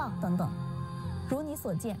电风暴等等。如你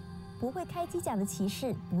所见，不会开机甲的骑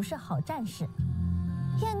士不是好战士。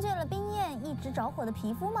厌倦了冰焰一直着火的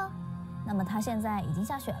皮肤吗？那么它现在已经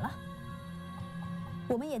下雪了。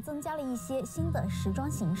我们也增加了一些新的时装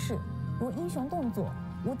形式，如英雄动作、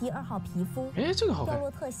无敌2号皮肤、这个好看，掉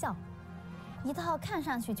落特效，一套看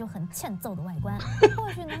上去就很欠揍的外观，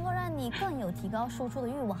或许能够让你更有提高输出的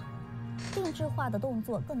欲望。定制化的动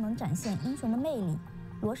作更能展现英雄的魅力，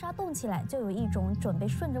罗莎动起来就有一种准备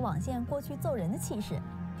顺着网线过去揍人的气势。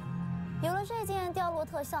有了这件掉落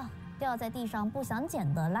特效，掉在地上不想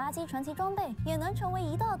捡的垃圾传奇装备也能成为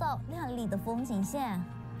一道道亮丽的风景线。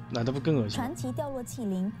那这不更恶心？传奇掉落器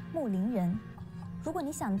灵木灵人，如果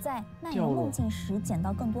你想在漫游梦境时捡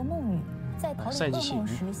到更多梦语，在逃离噩梦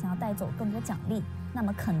时想要带走更多奖励，那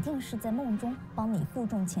么肯定是在梦中帮你负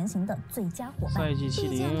重前行的最佳伙伴。赛季器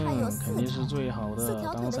灵它有肯定是最好的4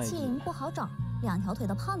条腿的器灵不好找，2条腿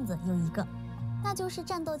的胖子有一个，那就是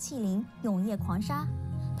战斗器灵永夜狂杀。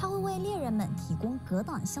它会为猎人们提供格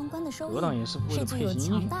挡相关的收益，是具有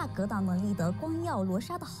强大格挡能力的光耀罗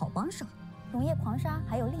莎的好帮手。永夜狂杀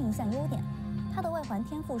还有另一项优点，它的外环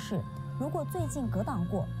天赋是，如果最近格挡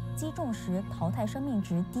过，击中时淘汰生命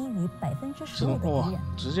值低于15%的敌人，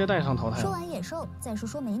直接带上淘汰。说完野兽，再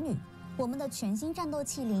说美女。我们的全新战斗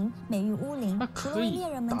器灵美玉巫灵，除了为猎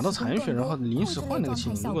人们打到残血，然后临时换那个器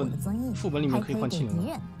灵，如果副本里面可以换器灵，敌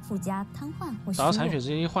人附加瘫痪或打到残血直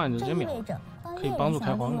接一换直接秒，可以帮助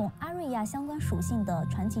开荒。用阿瑞亚相关属性的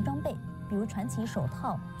传奇装备，比如传奇手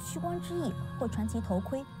套、驱光之翼或传奇头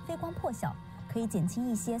盔、飞光破晓，可以减轻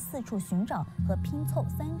一些四处寻找和拼凑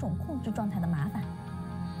3种控制状态的麻烦。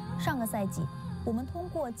上个赛季，我们通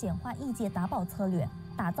过简化异界打宝策略、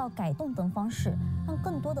打造改动等方式，让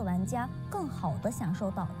更多的玩家更好地享受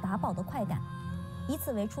到打宝的快感。以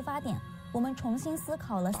此为出发点，我们重新思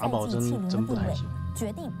考了赛季气灵的定位，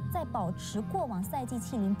决定在保持过往赛季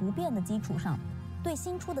气灵不变的基础上，对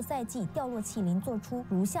新出的赛季掉落气灵做出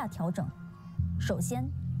如下调整。首先，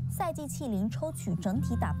赛季气灵抽取整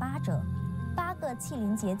体打8折，8个气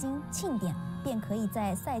灵结晶庆典便可以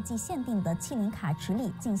在赛季限定的气灵卡池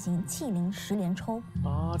里进行气灵10连抽。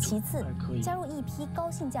其次，加入一批高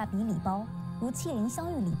性价比礼包，如气灵相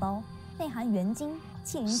遇礼包，内含元晶、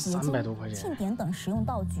气灵结晶、庆典等实用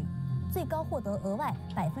道具，最高获得额外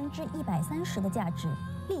130%的价值，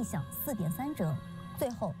立享4.3折。最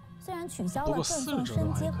后，虽然取消了赠送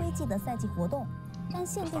升阶徽记的赛季活动，但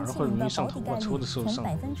限定气灵的保底概率从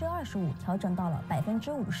25%调整到了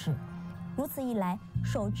50%。如此一来，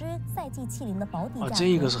首支赛季气灵的保底价格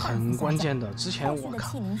这个是很关键的。之前我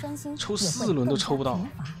靠，抽4轮都抽不到。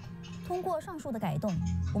通过上述的改动，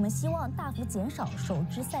我们希望大幅减少首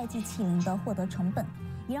支赛季气灵的获得成本，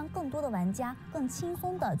以让更多的玩家更轻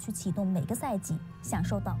松地去启动每个赛季，享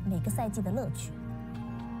受到每个赛季的乐趣。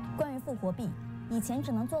关于复活币，以前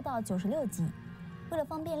只能做到96级，为了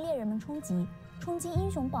方便猎人们冲击英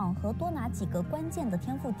雄榜和多拿几个关键的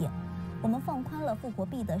天赋点，我们放宽了复活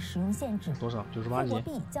币的使用限制。多少？98级。复活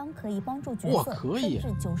币将可以帮助角色升至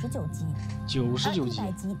99级。99级。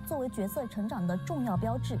100级作为角色成长的重要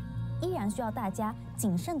标志，依然需要大家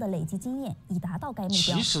谨慎的累积经验，以达到该目标。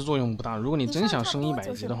其实作用不大，如果你真想升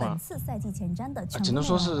100级的话，只能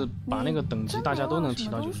说是把那个等级大家都能提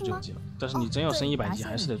到99级了。但是你真要升100级，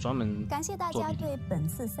还是得专门。感谢大家对本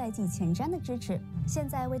次赛季前瞻的支持。现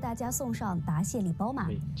在为大家送上答谢礼包码，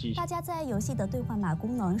大家在游戏的兑换码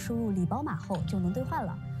功能输入礼包码后就能兑换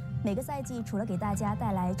了。每个赛季除了给大家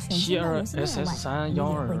带来全新的游戏内容外，也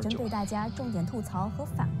会针对大家重点吐槽和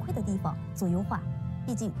反馈的地方做优化。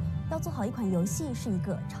毕竟，要做好一款游戏是一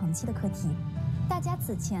个长期的课题。大家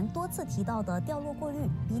此前多次提到的掉落过滤、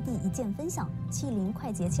BD 一键分享、气灵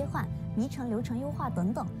快捷切换、迷城流程优化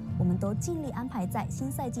等等，我们都尽力安排在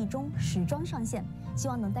新赛季中时装上线，希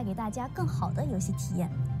望能带给大家更好的游戏体验。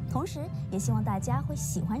同时，也希望大家会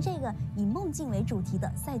喜欢这个以梦境为主题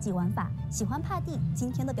的赛季玩法，喜欢帕蒂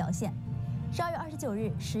今天的表现。12月29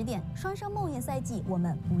日10点，双生梦魇赛季，我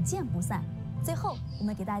们不见不散。最后，我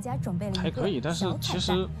们给大家准备了一个还可以，但是其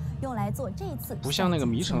实用来做这次不像那个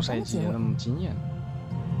迷城赛季那么惊艳。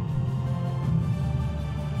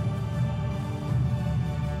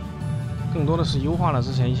更多的是优化了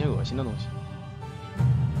之前一些恶心的东西。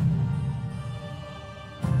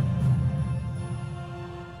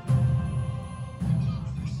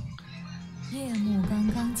夜幕刚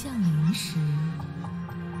刚降临时，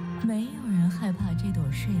没有人害怕这朵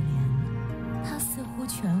睡莲，它似乎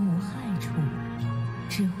全无害处，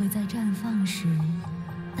只会在绽放时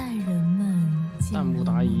带人们进入。弹幕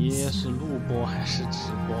答疑是录播还是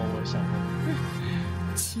直播？我想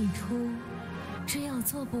问。起初，只有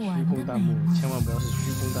做不完的美梦，千万不要是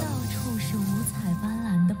虚空弹幕。到处是五彩斑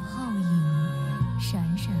斓的泡影，闪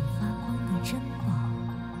闪发光的珍宝。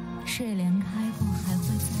睡莲开过还会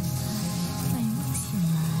再开，美梦醒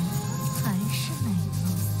来还是美梦，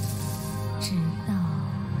直到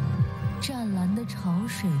湛蓝的潮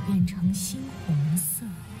水变成猩红色，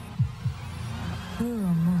噩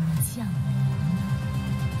梦降临，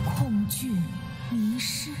恐惧、迷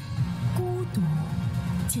失、孤独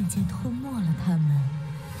渐渐吞没了他们。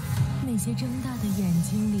那些睁大的眼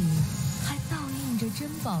睛里还倒映着珍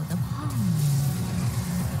宝的泡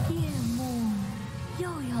影。夜幕又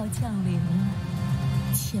要降临了，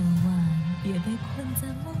千万别被困在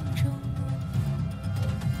梦中哦。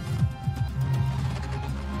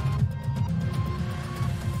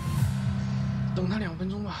等他2分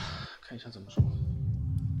钟吧，看一下怎么说。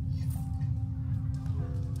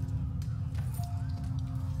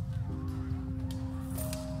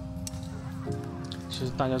其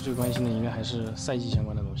实大家最关心的应该还是赛季相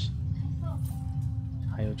关的东西，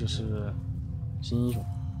还有就是新英雄。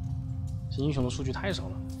新英雄的数据太少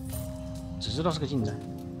了，只知道是个竞赛。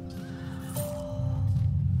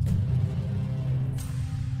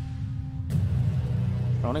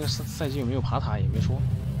然后那个赛季有没有爬塔也没说，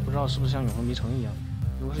不知道是不是像永恒迷城一样。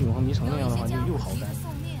如果是永恒迷城那样的话，就又好干。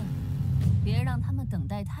别让他们等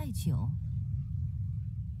待太久。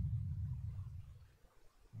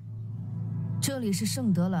这里是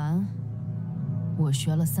圣德兰，我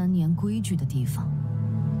学了3年规矩的地方。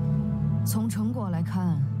从成果来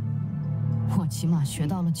看，我起码学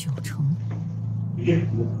到了9成。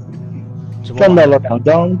赚到了2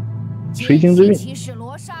张垂青之韵。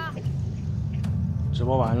直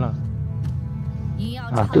播完了。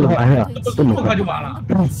啊，这个玩意儿这么快就完了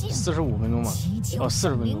？45分钟嘛，哦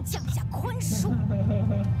，40分钟。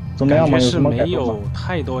怎么样嘛？感觉是没有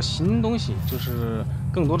太多新东西，就是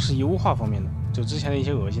更多的是优化方面的。就之前的一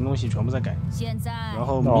些恶心东西全部在改。然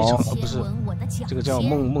后迷城不是这个叫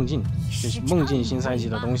梦境，就是梦境新赛季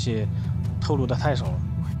的东西透露的太少了。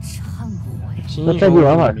新英雄赛季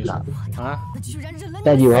玩法是啥？啊？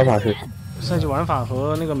赛季玩法是？赛季玩法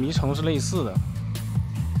和那个迷城是类似的，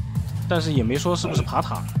但是也没说是不是爬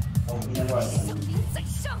塔。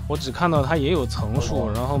我只看到它也有层数，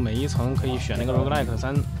然后每一层可以选那个 roguelike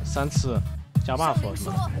三次加 buff 什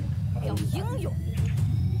么的。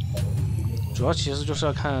主要其实就是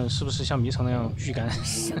要看是不是像迷城那样巨干。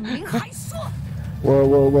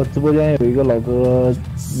我直播间有一个老哥，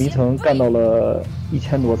迷城干到了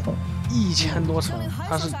1000多层。1000多层，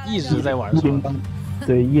他是一直在玩。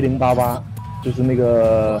对，1088，就是那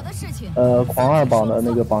个狂2榜的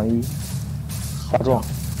那个榜1大壮，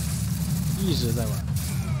一直在玩。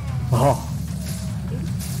哦，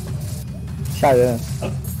吓人。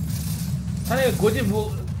他那个国际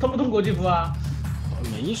服通不通国际服啊？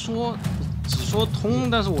没说，只说通，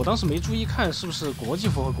但是我当时没注意看是不是国际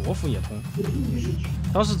服和国服也通。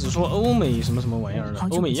当时只说欧美什么什么玩意儿的，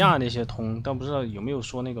欧美亚那些通，但不知道有没有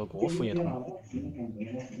说那个国服也通。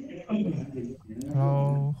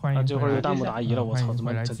Hello， 欢迎。这会儿有弹幕答疑了，我操，怎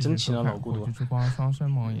么真请了老孤独？之光双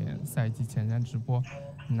生梦魇赛季前瞻直播。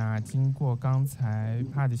那经过刚才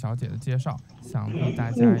帕蒂小姐的介绍，想必大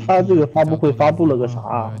家他这个发布会发布了个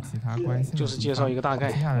啥？其他关心就是介绍一个大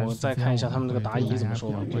概，我再看一下他们这个答疑怎么说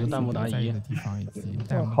吧，就是弹幕答疑的地方以及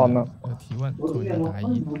弹幕的提问做一个答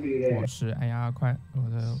疑。我是哎呀阿宽，我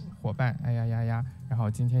的伙伴哎呀呀呀，然后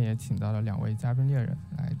今天也请到了2位嘉宾猎人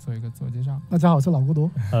来做一个自我介绍。大家好，我是老孤独。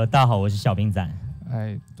大家好，我是小兵仔。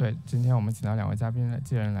哎，对，今天我们请到2位嘉宾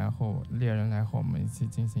猎人来和我们一起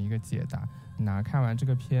进行一个解答。那看完这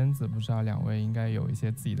个片子，不知道2位应该有一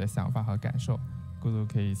些自己的想法和感受，孤独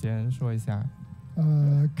可以先说一下。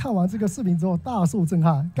看完这个视频之后大受震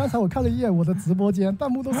撼。刚才我看了一眼我的直播间，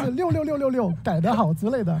弹幕都是66666改得好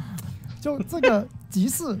之类的。就这个集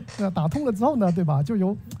市打通了之后呢，对吧？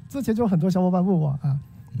之前就很多小伙伴问我啊，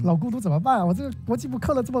老孤独怎么办啊？我这个国际服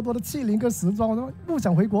氪了这么多的器灵跟时装，我都不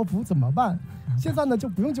想回国服怎么办？现在呢就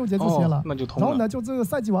不用纠结这些了，那就通了。然后呢就这个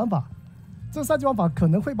赛季玩法。这个赛季玩法可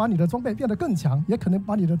能会把你的装备变得更强，也可能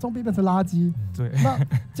把你的装备变成垃圾。对。那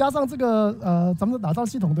加上这个咱们的打造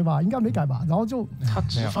系统，对吧？应该没改吧？然后就他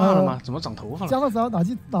植发了吗？怎么长头发了？加上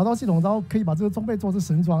打造系统，然后可以把这个装备做成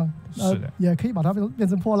神装，也可以把它变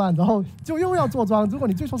成破烂，然后就又要做装。如果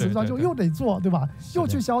你追求神装，就又得做，对吧？又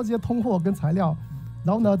去消这些通货跟材料，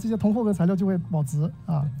然后呢，这些通货跟材料就会保值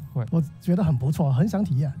啊。我觉得很不错，很想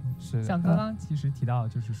体验。是像刚刚其实提到，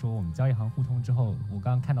就是说我们交易行互通之后，我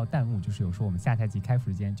刚刚看到弹幕就是有说我们下赛季开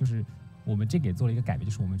服时间，就是我们这个也做了一个改变，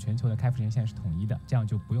就是我们全球的开服时间现在是统一的，这样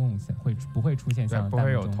就不会出现像不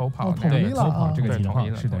会有偷跑这个情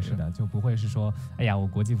况。是的，就不会是说，哎呀，我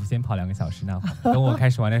国际服先跑2个小时呢，等我开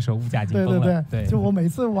始玩的时候物价已经崩了。对，就我每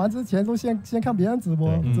次玩之前都先看别人直播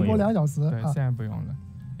2个小时。对，现在不用了。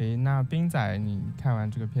那兵仔，你看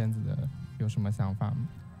完这个片子的有什么想法吗？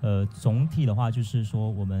总体的话就是说，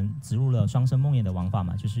我们植入了双生梦魇的玩法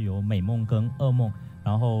嘛，就是有美梦跟噩梦，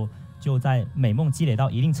然后就在美梦积累到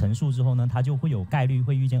一定层数之后呢，它就会有概率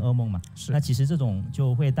会遇见噩梦嘛。那其实这种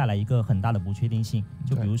就会带来一个很大的不确定性。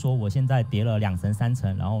就比如说我现在叠了2层3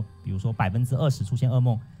层，然后比如说20%出现噩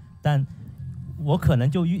梦，但我可能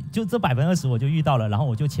就这20%我就遇到了，然后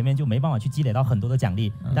我就前面就没办法去积累到很多的奖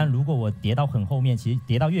励。但如果我叠到很后面，其实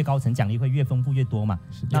叠到越高层奖励会越丰富越多嘛。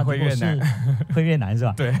那会越难，会越难是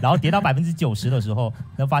吧？对。然后叠到90%的时候，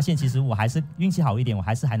那发现其实我还是运气好一点，我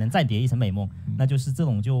还能再叠一层美梦。那就是这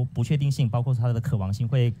种就不确定性，包括它的渴望性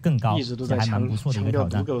会更高，一直都在还蛮不错的一个挑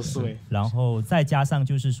战。然后再加上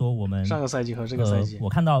就是说我们上个赛季和这个赛季，我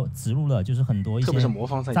看到植入了就是很多一些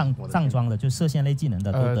藏装的，就射线类技能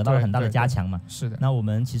的都得到了很大的加强嘛。是的。那我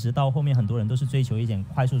们其实到后面很多人都是追求一点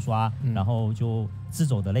快速刷，然后就自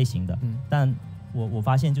走的类型的。但我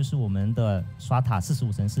发现就是我们的刷塔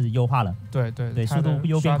45层是优化了，对，速度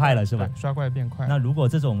又变快了，是吧？刷怪变快。那如果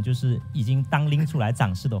这种就是已经当拎出来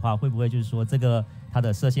展示的话，会不会就是说这个它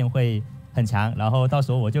的射线会很强，然后到时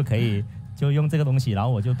候我就可以就用这个东西，然后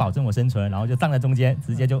我就保证我生存，然后就站在中间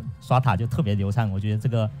直接就刷塔就特别流畅，我觉得这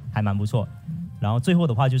个还蛮不错。然后最后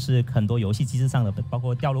的话就是很多游戏机制上的，包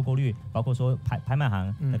括掉落过滤，包括说拍卖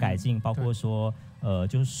行的改进，包括说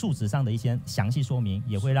就是数值上的一些详细说明，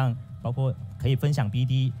也会让包括可以分享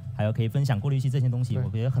BD， 还有可以分享过滤器这些东西，我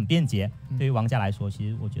觉得很便捷。对于玩家来说，其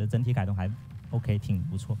实我觉得整体改动还 OK， 挺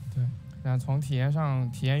不错。对。那从体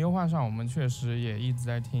验优化上，我们确实也一直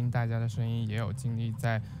在听大家的声音，也有尽力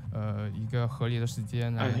在一个合理的时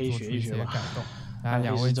间来做出一些改动。那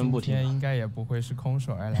2位今天应该也不会是空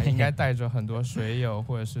手而来，应该带着很多水友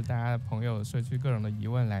或者是大家的朋友、社区各种的疑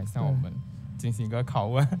问来向我们进行一个拷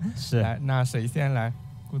问。是，来，那谁先来？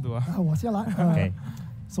孤独。我先来。OK。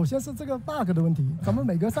首先是这个 bug 的问题，咱们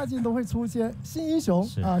每个赛季都会出一些新英雄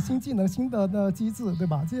新技能、新的机制，对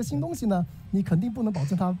吧？这些新东西呢，你肯定不能保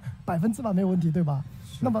证它100%没有问题，对吧？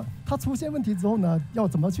那么它出现问题之后呢，要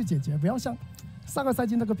怎么去解决？不要像上个赛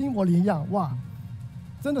季那个冰魔灵一样，哇，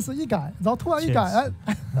真的是一改，然后突然一改，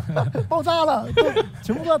爆炸了，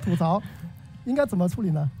全部都在吐槽，应该怎么处理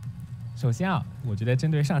呢？首先啊，我觉得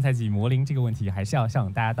针对上赛季魔灵这个问题，还是要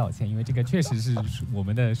向大家道歉，因为这个确实是我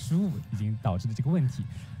们的失误已经导致的这个问题。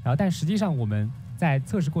然后，但实际上我们在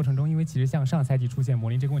测试过程中，因为其实像上赛季出现魔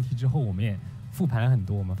灵这个问题之后，我们也复盘了很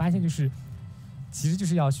多，我们发现其实就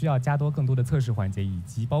是需要加多更多的测试环节，以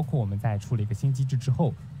及包括我们在出了一个新机制之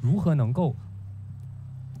后，如何能够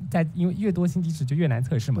因为越多新机制就越难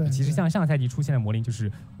测试嘛。其实像上赛季出现的魔灵，就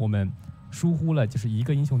是我们疏忽了，就是一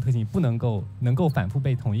个英雄特性不能够反复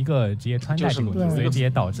被同一个职业穿戴这个问题，所以这也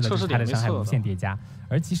导致了就是它的伤害无限叠加。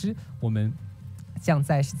而其实我们像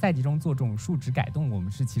在赛季中做这种数值改动，我们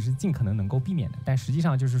是其实尽可能能够避免的。但实际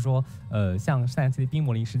上就是说，像上赛季冰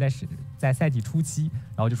魔灵实在是在赛季初期，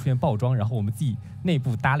然后就出现爆装，然后我们自己内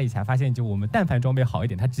部搭了一下，发现就我们但凡装备好一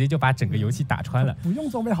点，它直接就把整个游戏打穿了。不用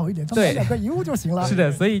装备好一点，对，2个遗物就行了。是的，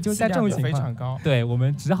所以就在这种情况，非常高。对，我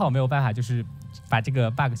们只好没有办法，就是把这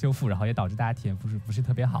个 bug 修复，然后也导致大家体验不是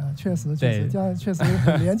特别好。确实，这样确实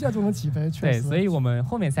很廉价就能起飞。确实。对，所以我们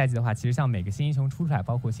后面赛季的话，其实像每个新英雄出来，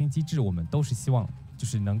包括新机制，我们都是希望就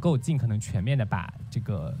是能够尽可能全面的把这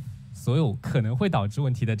个所有可能会导致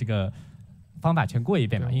问题的这个方法全过一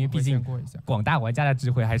遍嘛，因为毕竟广大玩家的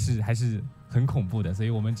智慧还是很恐怖的，所以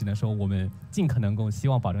我们只能说我们尽可能够希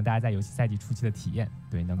望保证大家在游戏赛季初期的体验，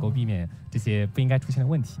对，能够避免这些不应该出现的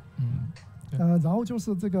问题。然后就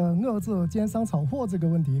是这个遏制奸商炒货这个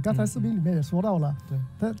问题，刚才视频里面也说到了，对，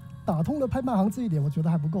但打通了拍卖行这一点，我觉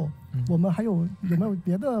得还不够。我们还有没有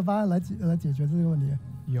别的方案来解决这个问题？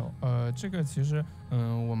有，这个其实，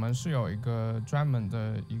我们是有一个专门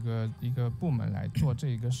的一个部门来做这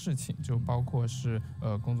一个事情，就包括是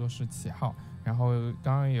工作室起号，然后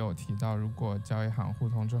刚刚也有提到，如果交易行互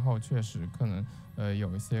通之后，确实可能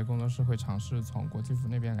有一些工作室会尝试从国际服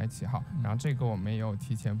那边来起号，然后这个我们也有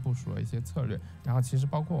提前部署了一些策略，然后其实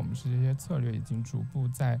包括我们这些策略已经逐步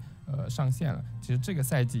在上线了，其实这个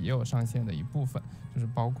赛季也有上线的一部分，就是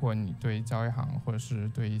包括你对交易行或者是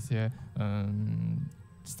对一些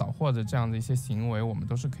扫货的这样的一些行为，我们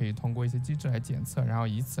都是可以通过一些机制来检测，然后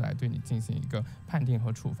以此来对你进行一个判定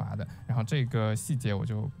和处罚的。然后这个细节我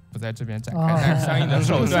就不在这边展开，但是相应的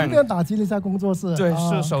手段，顺便打击了一下工作室。对，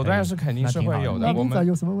是手段是肯定是会有的。我们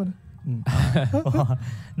有什么问题？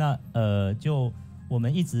那就我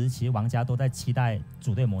们一直其实玩家都在期待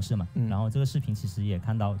组队模式嘛，然后这个视频其实也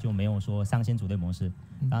看到就没有说上线组队模式，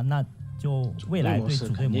那就未来对组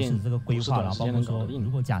队模式的这个规划，然后包括说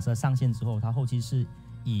如果假设上线之后，它后期是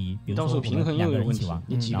以比如说我们2个人一起玩，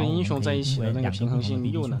你几个英雄在一起的那个平衡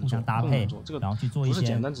性又能互相搭配，然后去做一些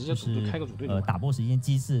就是打 boss 一些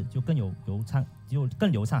机制就更流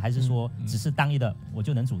畅，还是说只是单一的我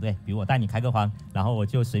就能组队，比如我带你开个荒，然后我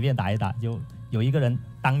就随便打一打，就有一个人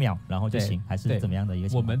当秒然后就行，还是怎么样的一个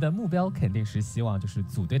情况？我们的目标肯定是希望就是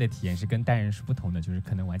组队的体验是跟单人是不同的，就是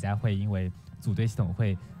可能玩家会因为组队系统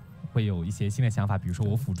会有一些新的想法，比如说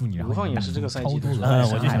我辅助你，然后也是这个赛季的，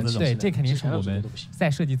我就想这种，对，这肯定是我们在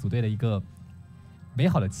设计组队的一个美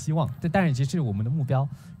好的期望，这当然其实是我们的目标。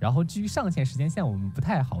然后至于上线时间线，我们不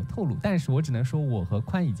太好透露，但是我只能说我和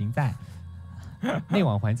宽已经在内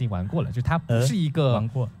网环境玩过了，就它不是一个玩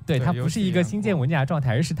过，对，它不是一个新建文件的状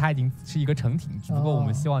态，而是它已经是一个成品，只不过我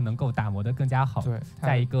们希望能够打磨得更加好，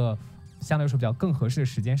在一个相对来说比较更合适的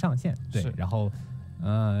时间上线，对，然后。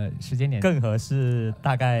时间点更合适，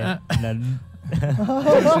大概能，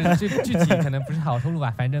就是具体可能不是好透露吧，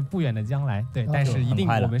反正不远的将来，对，但是一定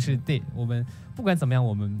我们是对，我们不管怎么样，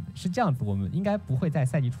我们是这样子，我们应该不会在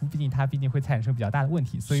赛季初，毕竟它会产生比较大的问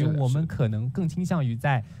题，所以我们可能更倾向于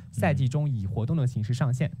在赛季中以活动的形式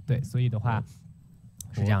上线，对，所以的话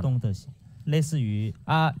是这样的。类似于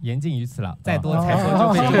言尽于此了，再多猜测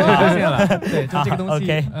就被发现了。对，就这个东西，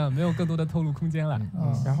没有更多的透露空间了。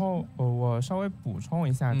然后我稍微补充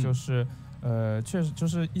一下，就是确实就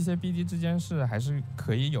是一些 BD 之间还是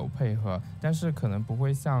可以有配合，但是可能不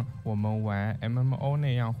会像我们玩 MMO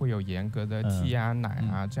那样会有严格的 T 啊、奶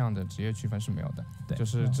啊这样的职业区分是没有的。对，就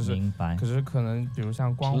是可是可能比如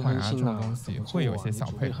像光环这种东西会有一些小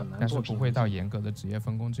配合，但是不会到严格的职业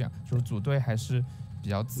分工这样，就是组队还是比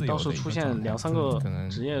较自由的一个状态，到时候出现2-3个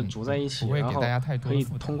职业组在一起，不会给大家太多可以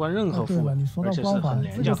通关任何副本，而且是很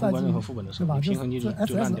廉价通关任何副本的时候，平衡就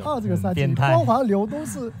烂掉。SS2这个赛季，光环流都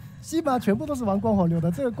是基本上全部都是玩光环流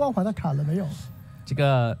的，这个光环的卡了没有？这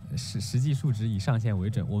个实际数值以上线为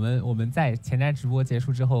准。我们在前瞻直播结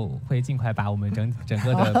束之后，会尽快把我们整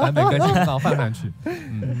个的版本更新公告放上去。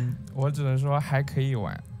我只能说还可以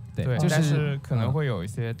玩。对，但是可能会有一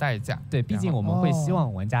些代价。对，毕竟我们会希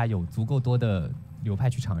望玩家有足够多的流派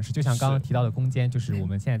去尝试。就像刚刚提到的攻坚，就是我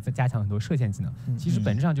们现在在加强很多射线技能。其实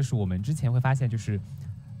本质上就是我们之前会发现，就是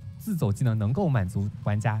自走技能能够满足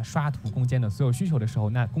玩家刷图攻坚的所有需求的时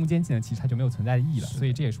候，那攻坚技能其实它就没有存在的意义了。所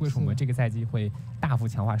以这也是为什么我们这个赛季会大幅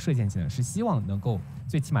强化射线技能，是希望能够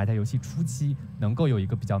最起码在游戏初期能够有一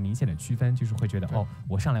个比较明显的区分，就是会觉得哦，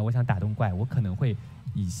我上来我想打动怪，我可能会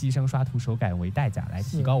以牺牲刷图手感为代价来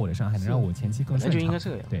提高我的伤害，能让我前期更顺畅。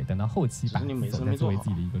对，等到后期把自走再作为自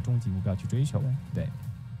己的一个终极目标去追求。对。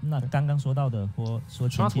那刚刚说到的，说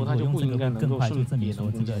前期如果用这个会更快，就证明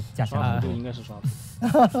说这个加强就应该是刷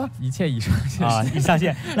图，一切以上线啊，一上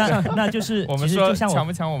线，那就是我们说强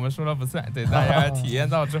不强，我们说了不算，对大家体验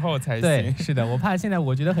到之后才行。对，是的，我怕现在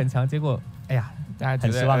我觉得很强，结果哎呀，大家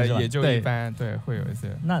觉得也就一般，对，会有一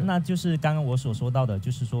些。那就是刚刚我所说到的，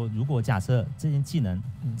就是说，如果假设这件技能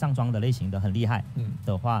藏装的类型的很厉害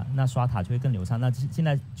的话，那刷塔就会更流畅。那现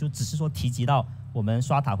在就只是说提及到我们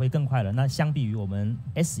刷塔会更快了。那相比于我们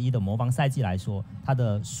S1 的魔方赛季来说，它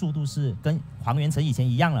的速度是跟黄原城以前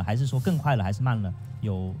一样了，还是说更快了，还是慢了？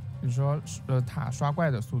有你说塔刷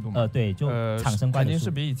怪的速度吗？对，就产生怪的速度肯定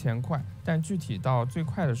是比以前快，但具体到最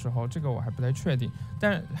快的时候，这个我还不太确定。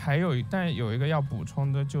但有一个要补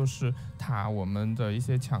充的就是塔，我们的一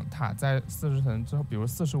些强塔在40层之后，比如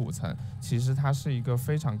45层，其实它是一个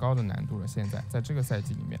非常高的难度了。现在在这个赛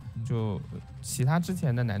季里面，就其他之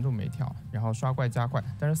前的难度没调，然后刷怪加怪，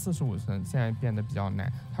但是45层现在变得比较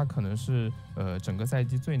难，它可能是整个赛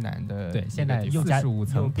季最难的。对，现在45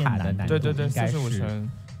层塔的难度，对，45层。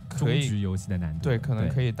终局游戏的难度，对，可能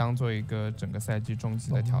可以当做一个整个赛季终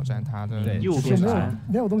极的挑战。它的右边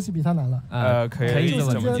没有东西比它难了。可以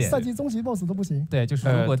这么赛季终极 BOSS 都不行。对，就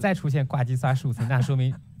是如果再出现挂机刷15层，那说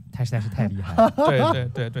明它实在是太厉害了。对，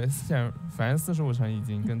反正45层已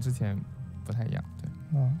经跟之前不太一样。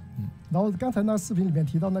对，然后刚才那视频里面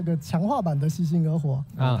提到那个强化版的吸星而火，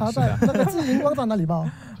它在那个记忆荧光在哪里报？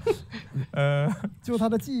就它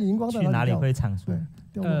的记忆荧光在哪里会产出？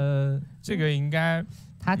这个应该。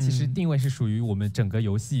它其实定位是属于我们整个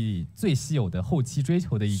游戏最稀有的后期追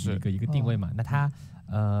求的一个定位嘛。那它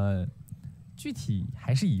具体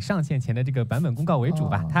还是以上线前的这个版本公告为主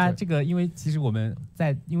吧。它这个因为其实我们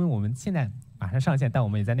现在马上上线，但我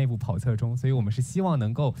们也在内部跑测中，所以我们是希望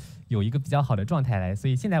能够有一个比较好的状态来。所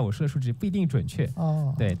以现在我说的数值不一定准确，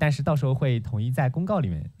对，但是到时候会统一在公告里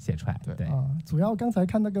面写出来。对，主要刚才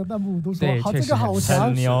看那个弹幕都说好，这个好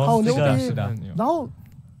强，好牛逼，是的。然后。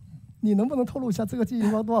你能不能透露一下这个记忆荧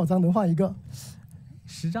光多少张能换一个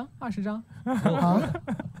？10张、20张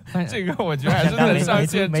这个我觉得还是很上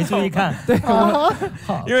线，没注意看。对，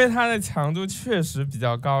因为它的强度确实比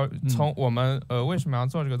较高。从我们为什么要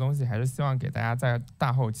做这个东西，还是希望给大家在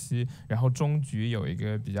大后期，然后终局有一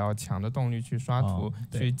个比较强的动力去刷图，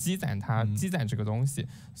去积攒它，积攒这个东西。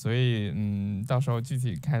所以到时候具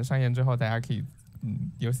体看上线之后，大家可以。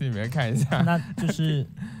游戏里面看一下，那就是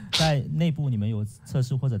在内部你们有测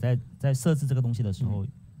试或者在设置这个东西的时候，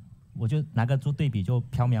我就拿个做对比，就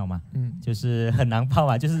缥缈嘛，就是很难泡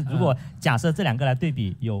啊。就是如果假设这两个来对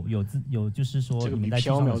比，有就是说你们在计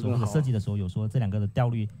算的时候或者设计的时候，有说这两个的掉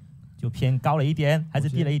率就偏高了一点，还是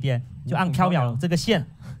低了一点？就按缥缈这个线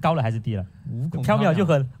高了还是低了？缥缈就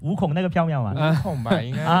很无孔那个缥缈嘛，无孔吧，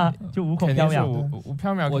应该就无孔缥缈，无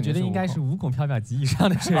缥缈，我觉得应该是无孔缥缈及以上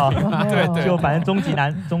的水平。对，就反正终极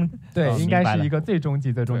对，应该是一个最终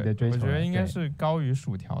极的追求。我觉得应该是高于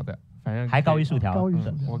薯条的，反正还高于薯条，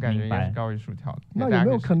我感觉应该是高于薯条的。那有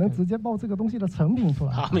没有可能直接报这个东西的成品出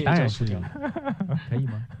来？当然是有，可以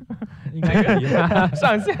吗？应该可以。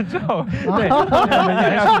上线之后，对，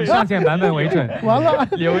要以上线版本为准。完了，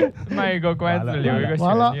卖一个关子，留一个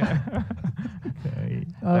悬念。可以。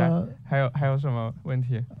还有什么问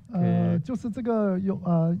题？就是这个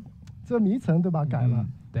这迷城对吧？改了，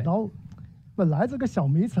对。然后本来这个小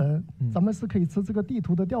迷城，咱们是可以吃这个地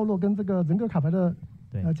图的掉落跟这个人格卡牌的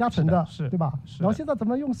加成的，对吧？然后现在咱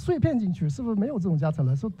们用碎片进去，是不是没有这种加成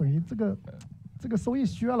了？说等于这个收益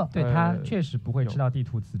削了。对，它确实不会吃到地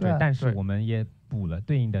图词缀，但是我们也补了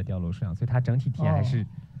对应的掉落数量，所以它整体体验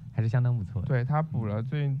还是相当不错的。对，它补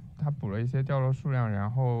了一些掉落数量，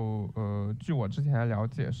然后据我之前的了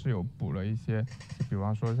解是有补了一些，比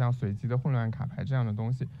方说像随机的混乱卡牌这样的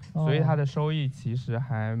东西，所以它的收益其实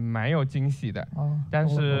还蛮有惊喜的。但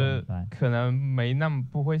是可能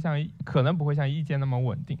不会像意见那么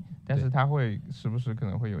稳定，但是它会时不时可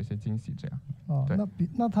能会有一些惊喜这样。哦，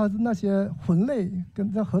那它那些魂类跟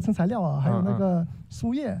这合成材料啊，还有那个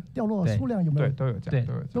书页掉落数量有没有？对，都有加，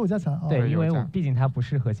都有加成。对，因为毕竟它不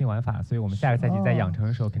是核心玩法，所以我们下个赛季在养成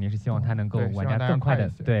的时候，肯定是希望它能够玩家更快的。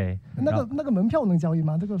对，那个门票能交易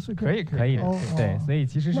吗？这个是可以的。对，所以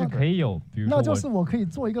其实是可以有，比如说那就是我可以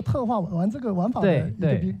做一个特化玩这个玩法的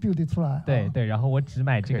一个 build 出来。对，然后我只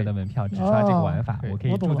买这个的门票，只刷这个玩法，我可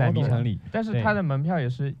以住在迷城里。但是它的门票也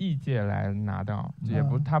是异界来拿到，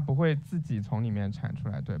它不会自己从里面产出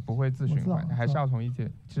来，对，不会自循环，还是要从异界。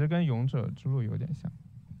其实跟勇者之路有点像。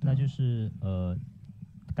那就是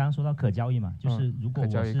刚刚说到可交易嘛，就是如果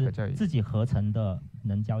我是自己合成的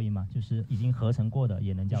能交易吗？就是已经合成过的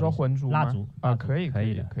也能交易。说魂烛蜡烛啊，可以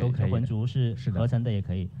的，都可以。魂烛是合成的也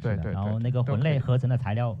可以。对。然后那个魂类合成的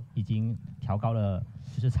材料已经调高了，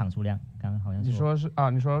就是产出量。刚刚好像你说是啊，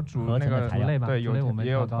你说主合成的材料对，我们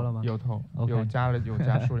也有高了吗？有加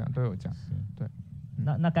数量，都有加。对。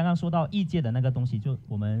那刚刚说到异界的那个东西，就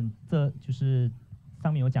我们这就是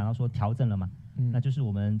上面有讲到说调整了嘛。那就是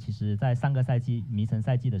我们其实在上个赛季迷城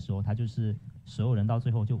赛季的时候，他就是所有人到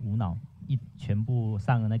最后就无脑全部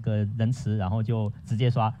上那个人池，然后就直接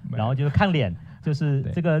刷，然后就是看脸，就是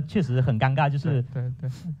这个确实很尴尬，就是对。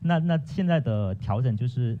那现在的调整就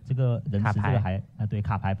是这个人池这个对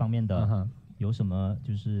卡牌方面的有什么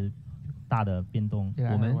就是大的变动？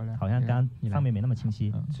我们好像刚刚上面没那么清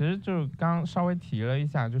晰。其实就刚稍微提了一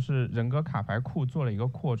下，就是人格卡牌库做了一个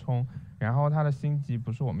扩充。然后它的星级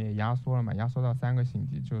不是我们也压缩了嘛？压缩到3个星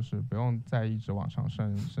级，就是不用再一直往上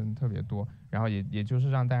升特别多。然后也就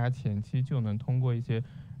是让大家前期就能通过一些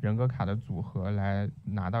人格卡的组合来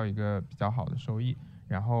拿到一个比较好的收益。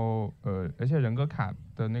然后而且人格卡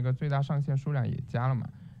的那个最大上限数量也加了嘛。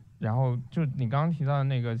然后就你刚刚提到的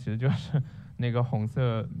那个，其实就是那个红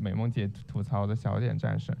色美梦姐吐槽的小点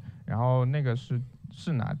战神，然后那个是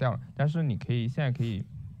拿掉了，但是你现在可以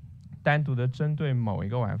单独的针对某一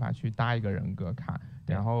个玩法去搭一个人格卡，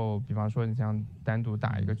然后比方说你像单独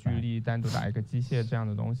打一个巨力，单独打一个机械这样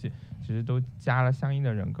的东西，其实都加了相应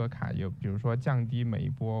的人格卡，有比如说降低每一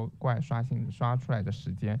波怪刷出来的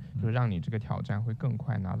时间，就是让你这个挑战会更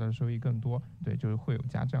快，拿到的收益更多。对，就是会有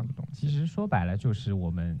加这样的东西。其实说白了就是我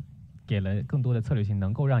们给了更多的策略性，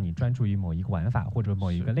能够让你专注于某一个玩法或者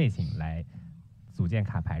某一个类型来组建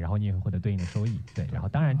卡牌，然后你也会获得对应的收益。对，然后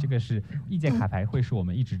当然这个是异界卡牌会是我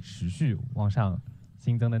们一直持续往上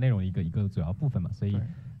新增的内容一个主要部分嘛，所以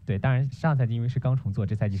对，当然上赛季因为是刚重做，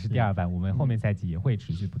这赛季是第2版，我们后面赛季也会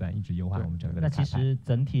持续不断一直优化我们整个的卡牌。那其实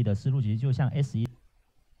整体的思路其实就像 S1，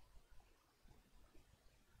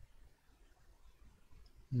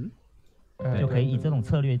就可以以这种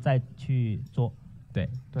策略再去做。对，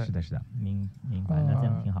是的，明白，那这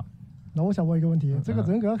样挺好。那我想问一个问题，这个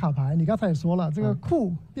人格卡牌，你刚才也说了，这个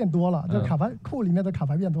库变多了，这个卡牌库里面的卡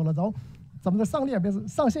牌变多了，然后咱们的上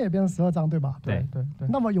限也变成12张，对吧？对。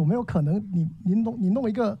那么有没有可能你弄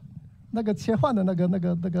一个那个切换的那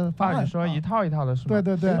个方案？你说一套一套的是吗？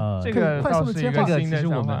对，这个快速的切换，其实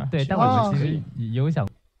我们但我们其实有想。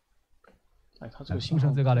它这个呼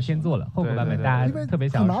声最高的先做了，后个版本大家特别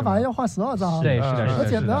想。很麻烦，要换12张。对，是的。而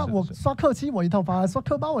且呢，我刷氪7我一套方案，刷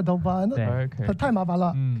氪8我一套方案，那太麻烦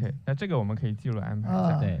了。那这个我们可以记录安排一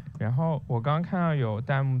下。对。然后我刚刚看到有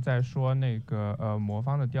弹幕在说那个魔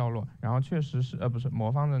方的掉落，然后确实是不是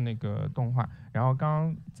魔方的那个动画，然后刚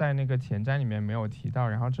刚在那个前瞻里面没有提到，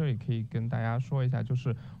然后这里可以跟大家说一下，就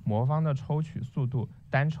是魔方的抽取速度，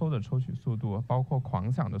单抽的抽取速度，包括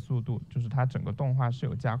狂想的速度，就是它整个动画是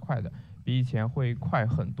有加快的。比以前会快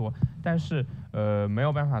很多，但是没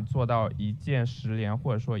有办法做到一键10连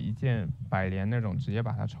或者说一键100连那种直接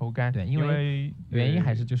把它抽干。对，因为原因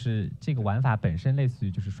还是就是这个玩法本身类似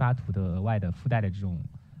于就是刷图的额外的附带的这种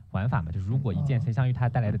玩法嘛，就是如果一键相当于它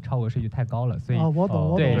带来的超额税就太高了，所以我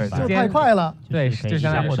懂，对，就太快了，对，就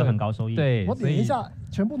相当于获得很高收益。对，我点一下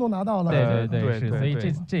全部都拿到了。对，是，所以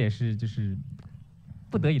这也是就是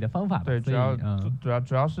不得已的方法吧。对，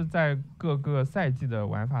主要是在各个赛季的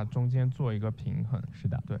玩法中间做一个平衡。是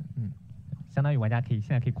的，对，相当于玩家现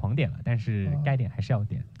在可以狂点了，但是该点还是要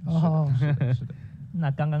点。是的。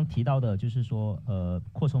那刚刚提到的就是说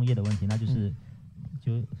扩充页的问题，那就是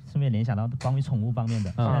就顺便联想到关于宠物方面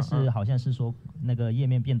的，现在是好像是说那个页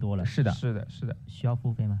面变多了。是的，需要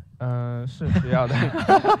付费吗？是需要的，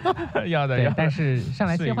要的。但是上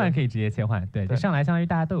来切换可以直接切换，对，就上来相当于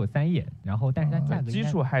大家都有3页，然后但是它价格基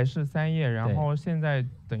础还是3页，然后现在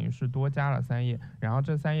等于是多加了3页，然后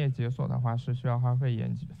这3页解锁的话是需要花费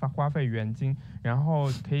原金，然后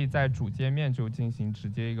可以在主界面就进行直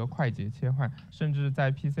接一个快捷切换，甚至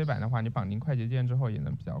在 PC 版的话，你绑定快捷键之后也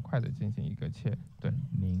能比较快的进行一个切。对，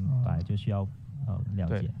明白，就需要了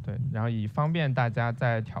解。对，然后以方便大家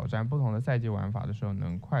在挑战不同的赛季玩法的时候，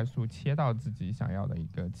能快速切到自己想要的一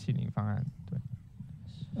个欺凌方案。对。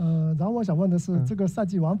然后我想问的是，这个赛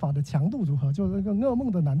季玩法的强度如何？就是那个噩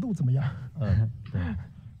梦的难度怎么样？对。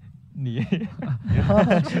你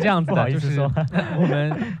是这样子的，就是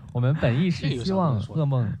我们本意是希望噩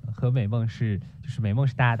梦和美梦就是美梦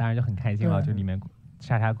是大家当然就很开心了，就里面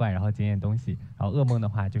杀怪，然后捡东西，然后噩梦的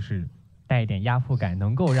话就是带一点压迫感，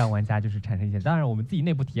能够让玩家就是产生一些。当然我们自己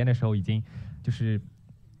内部体验的时候已经就是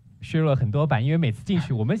削弱了很多版，因为每次进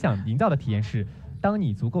去我们想营造的体验是，当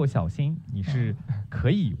你足够小心，你是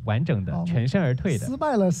可以完整的全身而退的。失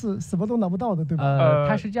败了是什么都拿不到的，对吧？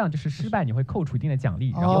它是这样，就是失败你会扣除一定的奖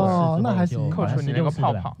励，然后那还行，扣除你那个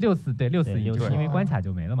泡泡641，就是因为关卡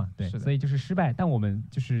就没了嘛，对，所以就是失败。但我们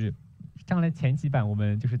就是上来前几版，我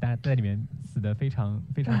们就是大家在里面死得非常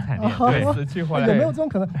非常惨烈，对，死去活来。有没有这种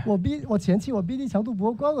可能？我前期我 BD 强度不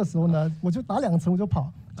够高的时候呢，我就打2层我就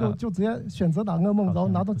跑，就直接选择打噩梦，然后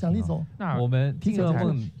拿到奖励走。那我们进噩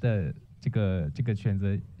梦的这个选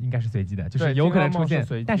择应该是随机的，就是有可能出现，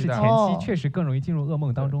但是前期确实更容易进入噩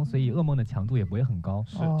梦当中，所以噩梦的强度也不会很高。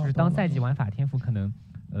就是当赛季玩法天赋可能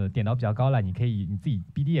点到比较高了，你自己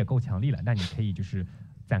BD 也够强力了，那你可以就是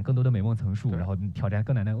攒更多的美梦层数，然后挑战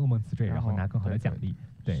更难的噩梦词缀，然后拿更好的奖励。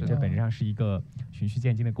对，这本质上是一个循序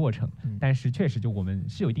渐进的过程。但是确实就我们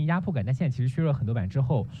是有一定压迫感，但现在其实削弱很多版之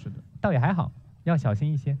后，倒也还好。要小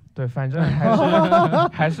心一些，对，反正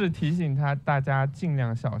还是提醒大家尽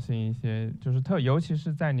量小心一些，就是尤其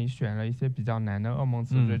是在你选了一些比较难的噩梦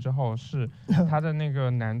词缀之后，是它的那个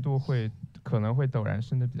难度可能会陡然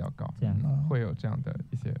升得比较高，这样会有这样的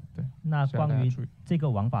一些对。那关于这个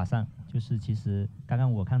玩法上，就是其实刚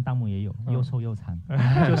刚我看弹幕也有又臭又残，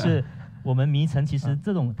就是我们迷城其实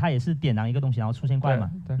这种它也是点燃一个东西然后出现怪嘛，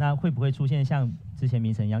那会不会出现像之前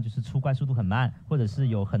迷城一样，就是出怪速度很慢，或者是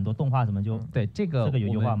有很多动画什么就对这个有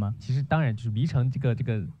优化吗？其实当然就是迷城这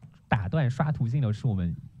个打断刷途径流是我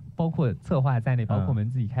们包括策划在内，包括我们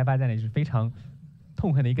自己开发在内是非常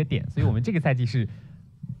痛恨的一个点，所以我们这个赛季是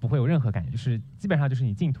不会有任何感觉，就是基本上就是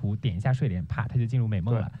你进图点一下睡莲，啪，它就进入美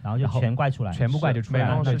梦了，然后就全怪出来，全部怪就出来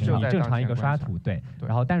了，就你正常一个刷图，对。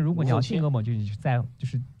然后，但如果你要进噩梦，就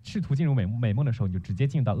是试图进入美梦的时候，你就直接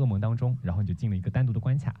进到噩梦当中，然后你就进了一个单独的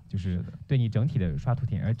关卡，就是对你整体的刷图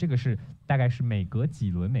体验。而这个是大概是每隔几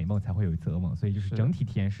轮美梦才会有一次噩梦，所以就是整体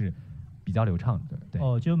体验是比较流畅的。对。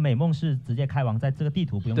哦，就美梦是直接开完在这个地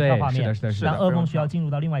图，不用跳画面。是的。但噩梦需要进入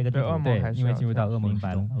到另外一个地图，对，因为进入到噩梦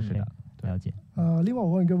中。是的。了解。另外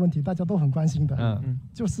我问一个问题，大家都很关心的，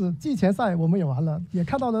就是季前赛我们也玩了，也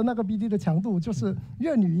看到了那个 BD 的强度，就是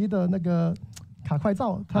月女一的那个卡快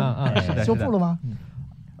照，它修复了吗？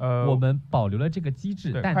我们保留了这个机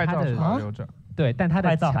制，但它的保留着。对，但它的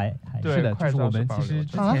快照还是的，就是我们其实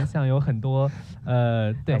之前像有很多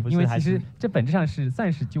对，因为其实这本质上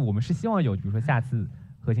算是就我们是希望有，比如说下次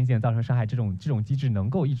核心线造成伤害这种机制能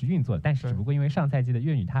够一直运作，但是只不过因为上赛季的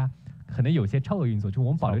月女它可能有些超额运作，就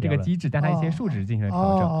我们保留这个机制，但它一些数值进行了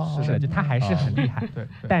调整。是的，就它还是很厉害，对，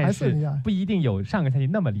但是不一定有上个赛季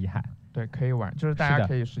那么厉害。对，可以玩，就是大家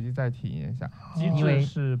可以实际再体验一下。机制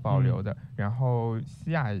是保留的，然后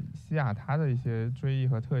西亚它的一些追忆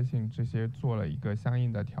和特性这些做了一个相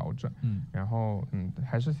应的调整。然后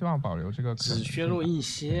还是希望保留这个。只削弱一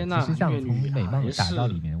些呢。其实像从美梦打造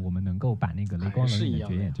里面，我们能够把那个雷光冷饮的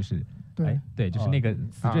绝演，就是对，就是那个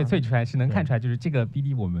词缀萃出来是能看出来，就是这个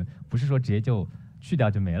BD 我们不是说直接就去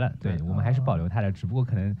掉就没了，对我们还是保留它的，只不过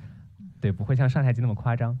可能。对，不会像上赛季那么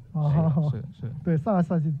夸张。是。对，上个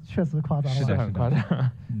赛季确实夸张了，是的，很夸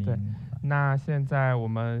张。对，那现在我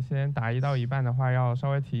们先打1到1半的话，要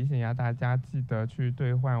稍微提醒一下大家，记得去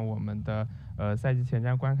兑换我们的赛季前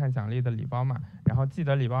瞻观看奖励的礼包码，然后记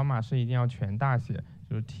得礼包码是一定要全大写，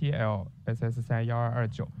就是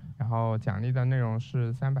TLSS31229，然后奖励的内容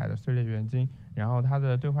是300的碎裂原金，然后它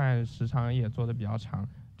的兑换时长也做得比较长，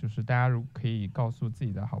就是大家可以告诉自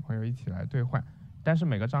己的好朋友一起来兑换。但是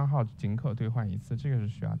每个账号仅可兑换1次，这个是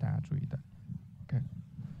需要大家注意的。OK，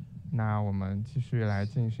 那我们继续来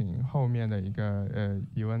进行后面的一个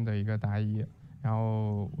疑问的一个答疑，然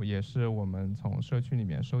后也是我们从社区里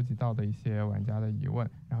面收集到的一些玩家的疑问，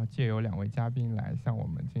然后借由2位嘉宾来向我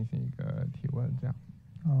们进行一个提问，这样。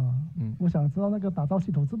我想知道那个打造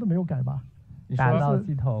系统真的没有改吧？打造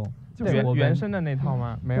系统就是原生的那套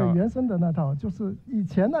吗？没有，原生的那套就是以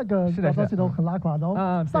前那个打造系统很拉垮，然后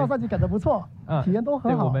上赛季改得不错，体验都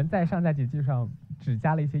很好。对，我们在上赛季基本上只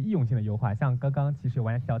加了一些易用性的优化，像刚刚其实有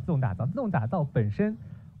玩家提到自动打造，自动打造本身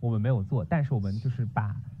我们没有做，但是我们就是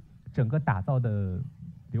把整个打造的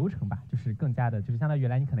流程吧，就是更加的，就是相当于原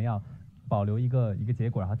来你可能要保留一个结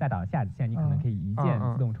果，然后再打到下级线，你可能可以一键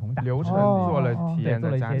自动重打。流程做了体验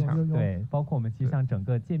的加强，对，包括我们其实像整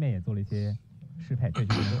个界面也做了一些适配，对，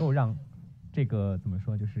就是能够让这个怎么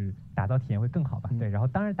说，就是打造体验会更好吧。对，然后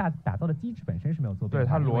当然打造的机制本身是没有做变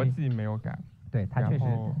化，对，它逻辑没有改，对，它确实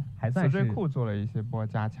还算是词缀库做了一些波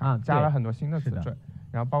加强，加了很多新的词缀。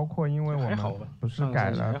然后包括因为我们不是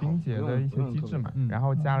改了冰结的一些机制嘛，然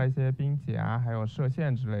后加了一些冰结啊，还有射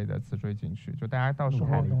线之类的词缀进去，就大家到时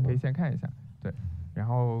候可以先看一下。对，然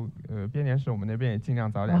后编年史我们那边也尽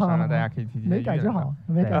量早点上了，大家可以提前没改就好，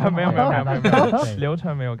没有，流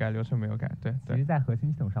程没有改，对。其实，在核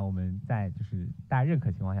心系统上，我们在就是大家认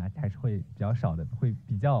可情况下，还是会比较少的，会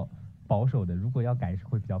比较保守的。如果要改，是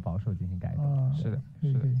会比较保守进行改动。是的。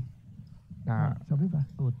那小贝仔，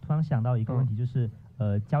我突然想到一个问题，就是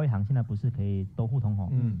交易行现在不是可以都互通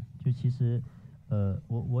吼？就其实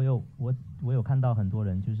我有看到很多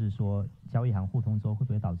人就是说交易行互通之后会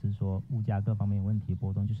不会导致说物价各方面问题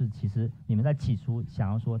波动？就是其实你们在起初想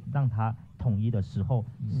要说让它统一的时候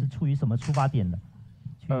是出于什么出发点的？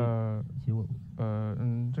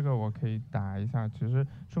这个我可以打一下。其实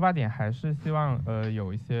出发点还是希望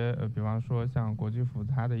有一些比方说像国际服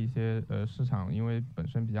它的一些市场，因为本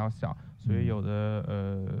身比较小，所以有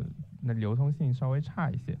的那流通性稍微差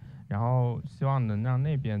一些。然后希望能让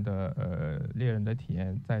那边的猎人的体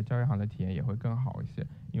验在交易行的体验也会更好一些，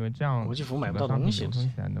因为这样国际服买不到东西，流通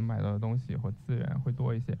起来能买到的东西或资源会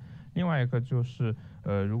多一些。另外一个就是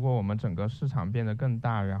如果我们整个市场变得更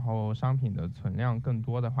大，然后商品的存量更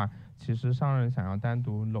多的话，其实商人想要单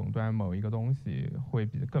独垄断某一个东西会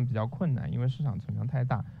比较困难，因为市场存量太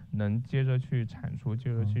大，能接着去产出接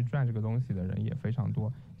着去赚这个东西的人也非常多，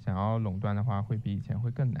想要垄断的话会比以前会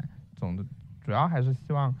更难。主要还是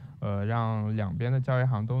希望让两边的交易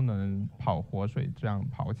行都能跑活水，这样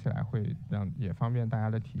跑起来会让也方便大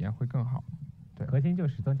家的体验会更好。对，核心就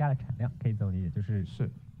是增加了产量，可以这么理解，就是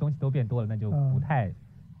东西都变多了，那就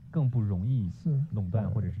更不容易垄断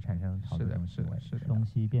或者是产生好的这种行为。是的，东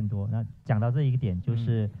西变多。那讲到这一个点，就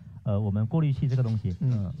是我们过滤器这个东西，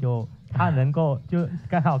就它能够就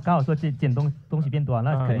刚好说捡东西变多了，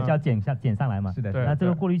那肯定就要捡上来嘛。是的。那这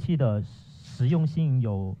个过滤器的实用性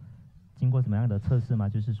有经过什么样的测试吗？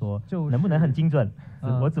就是说能不能很精准？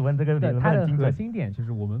我只问这个能不能很精准。它的核心点就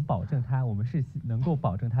是我们是能够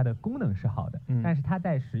保证它的功能是好的，但是它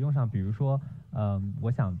在使用上，比如说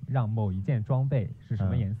我想让某一件装备是什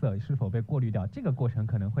么颜色，是否被过滤掉，这个过程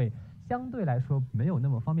可能会相对来说没有那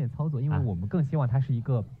么方便操作，因为我们更希望它是一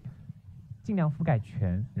个尽量覆盖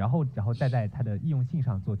全，然后再在它的易用性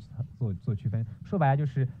上做区分。说白了就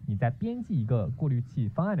是你在编辑一个过滤器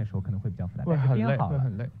方案的时候可能会比较复杂，但是编好了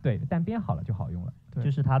很累，对，但编好了就好用了。就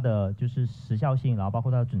是它的就是时效性，然后包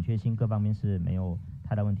括它的准确性各方面是没有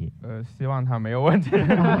太大问题。希望它没有问题。我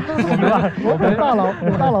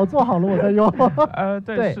大佬做好了我再用。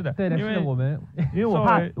对，是的，因为我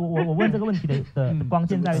怕我问这个问题的关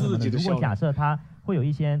键在于什么呢？如果假设它会有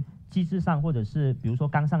一些机制上，或者是比如说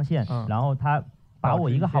刚上线，然后它把我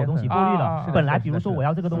一个好东西过滤了，本来比如说我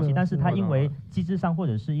要这个东西，但是它因为机制上或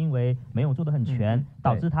者是因为没有做得很全，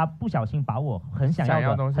导致它不小心把我很想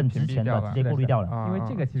要的、很值钱的直接过滤掉了。因为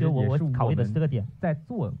这个其实我考虑的是这个点，在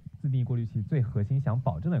做自闭过滤器最核心想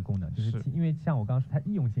保证的功能，就是因为像我刚刚说它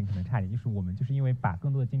易用性可能差一点，就是我们就是因为把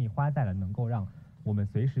更多的精力花在了能够让我们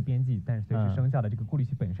随时编辑但是随时生效的这个过滤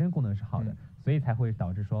器本身功能是好的，所以才会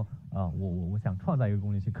导致说我想创造一个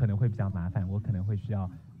过滤器可能会比较麻烦，我可能会需要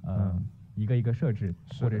一个一个设置，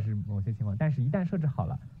或者是某些情况，但是一旦设置好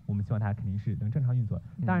了，我们希望它肯定是能正常运作。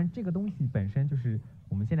当然这个东西本身就是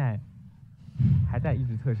我们现在还在一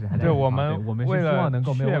直测试，对，我们是希望能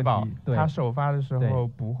够没有确保它首发的时候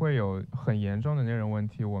不会有很严重的内容问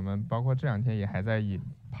题。我们包括这2天也还在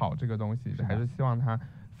跑这个东西，还是希望它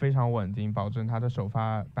非常稳定，保证它的首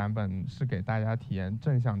发版本是给大家体验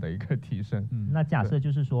正向的一个提升。那假设就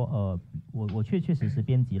是说我确实是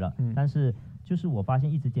编辑了，但是就是我发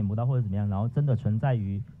现一直捡不到或者怎么样，然后真的存在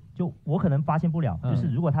于就我可能发现不了，就是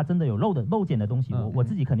如果它真的有漏捡的东西，我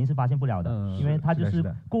自己肯定是发现不了的，因为它就是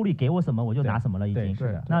过滤给我什么我就拿什么了已经。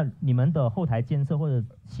那你们的后台监测或者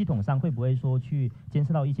系统上会不会说去监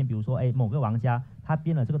测到一些，比如说某个玩家他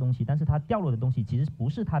编了这个东西，但是他掉落的东西其实不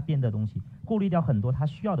是他编的东西，过滤掉很多他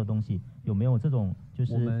需要的东西，有没有这种就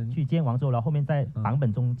是去监完之后，然后后面在版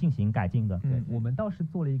本中进行改进的？对，我们倒是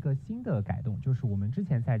做了一个新的改动，就是我们之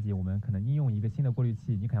前赛季我们可能应用一个新的过滤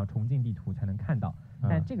器，你可能要重进地图才能看到，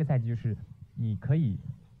但这个赛季就是你可以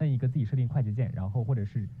摁一个自己设定快捷键，然后或者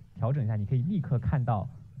是调整一下，你可以立刻看到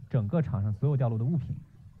整个场上所有掉落的物品。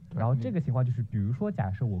然后这个情况就是，比如说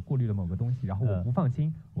假设我过滤了某个东西，然后我不放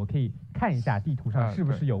心，我可以看一下地图上是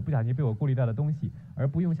不是有不小心被我过滤掉的东西，而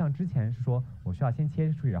不用像之前是说我需要先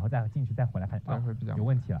切出去，然后再进去再回来看有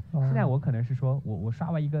问题了。现在我可能是说我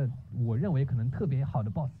刷完一个我认为可能特别好的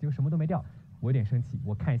boss， 结果什么都没掉。我有点生气，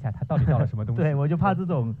我看一下他到底掉了什么东西。对，我就怕这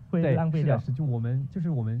种会浪费掉。是就我们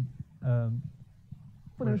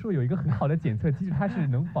不能说有一个很好的检测机制，它是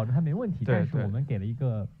能保证它没问题，但是我们给了一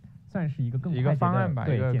个算是一个更快捷的方案吧，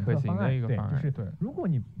对检测方案，对，就是如果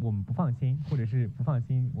我们不放心，或者是不放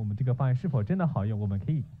心我们这个方案是否真的好用，我们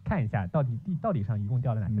可以看一下到底上一共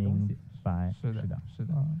掉了哪些东西。是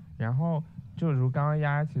的。然后就如刚刚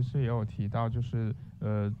丫其实也有提到，就是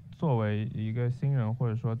作为一个新人或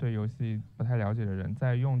者说对游戏不太了解的人，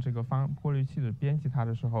在用这个过滤器的编辑它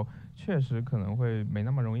的时候，确实可能会没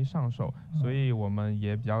那么容易上手，所以我们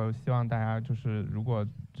也比较希望大家就是如果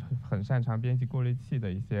很擅长编辑过滤器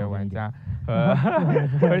的一些玩家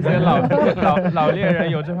和一些老猎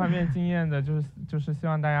人有这方面经验的，就是希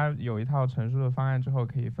望大家有一套成熟的方案之后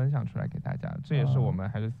可以分享出来给大家，这也是我们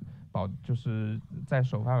还是就是在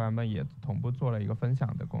首发版本也同步做了一个分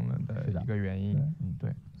享的功能的一个原因。对，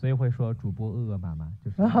所以会说主播恶妈妈就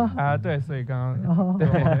是对，所以刚刚对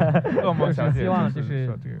噩梦小姐希望就是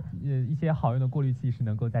说这个一些好用的过滤器是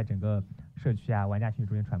能够在整个社区啊玩家群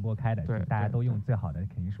中间传播开的，对，大家都用最好的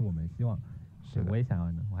肯定是我们希望。是，我也想要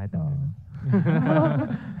呢，我还等着呢。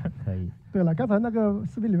可以。对了，刚才那个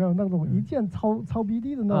视频里面有那种一键超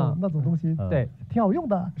BD 的那种东西，对，挺好用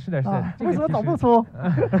的。是的，为什么找不出？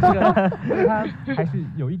它还是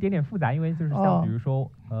有一点点复杂，因为就是像比如说，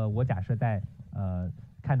我假设在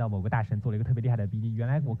看到某个大神做了一个特别厉害的 BD， 原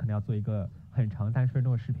来我可能要做一个很长30分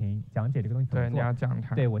钟的视频讲解这个东西怎么做。对，你要讲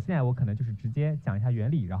它。对，我现在我可能就是直接讲一下原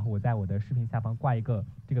理，然后我在我的视频下方挂一个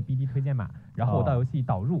这个 BD 推荐码，然后我到游戏里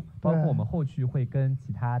导入，包括我们后续会跟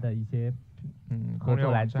其他的一些合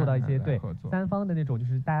作来做到一些3方的那种，就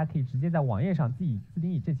是大家可以直接在网页上自己自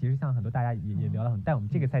定义。这其实像很多大家也聊了很，但我们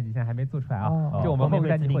这个赛季现在还没做出来啊。就我们后面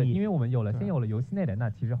赛季会，因为我们先有了游戏内的，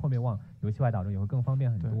那其实后面往游戏外导入也会更方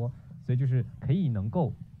便很多。所以就是可以能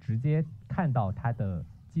够直接看到它的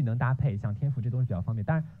技能搭配，像天赋这东西比较方便。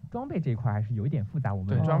当然装备这一块还是有一点复杂，我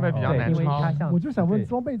们装备比较难抄。我就想问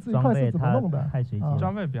装备这一块是怎么弄的？太随机了。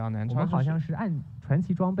装备比较难抄。我们好像是按传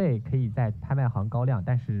奇装备可以在拍卖行高亮，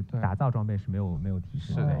但是打造装备是没有提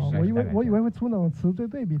示的。我以为会出那种词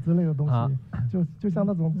对比之类的东西，就像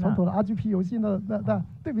那种传统的 RGP 游戏那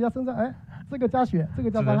对比一下身上，哎，这个加血，这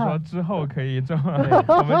个加伤害。说之后可以这么，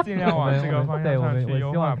我们尽量往这个方向上去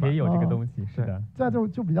优化吧。可以有这个东西，是的，这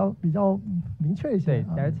样就比较明确一些。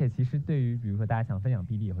对，而且其实对于比如说大家想分享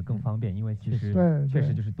BD 也会更方便，因为其实确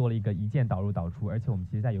实就是多了一个一键导入导出，而且我们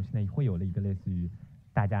其实在游戏内会有了一个类似于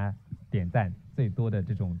大家点赞最多的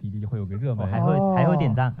这种 BD 会有个热门，还会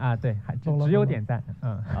点赞啊，对，只有点赞，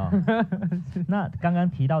那刚刚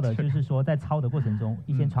提到的就是说在抄的过程中，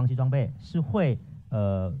一些传奇装备是会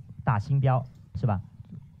打星标是吧？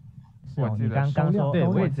是哦，你刚说，对，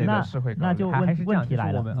我也记得是会。那就问题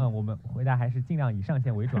来了，我们回答还是尽量以上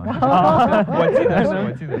线为准。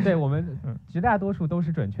我记得，对我们绝大多数都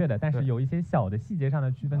是准确的，但是有一些小的细节上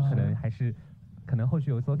的区分，可能后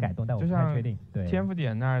续有所改动，但我不太确定。对，天赋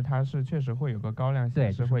点那儿它是确实会有个高亮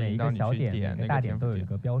显示，会引导你去点那个大点都有一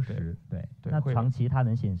个标识。对，那传奇它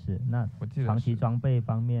能显示，那传奇装备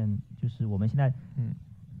方面就是我们现在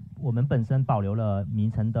我们本身保留了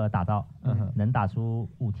名城的打造，能打出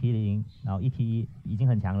5T0，然后1T1已经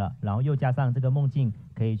很强了，然后又加上这个梦境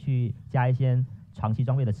可以去加一些传奇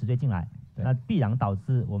装备的词缀进来，那必然导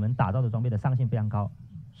致我们打造的装备的上限非常高。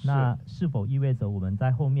那是否意味着我们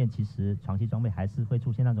在后面其实传奇装备还是会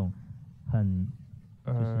出现那种很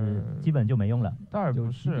就是基本就没用了？倒也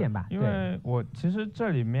不是，因为我其实这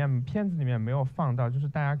里面片子里面没有放到，就是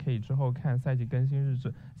大家可以之后看赛季更新日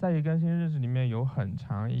志，赛季更新日志里面有很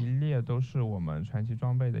长一列都是我们传奇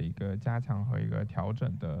装备的一个加强和一个调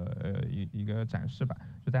整的一个展示吧，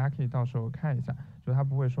就大家可以到时候看一下，就它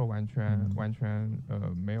不会说完全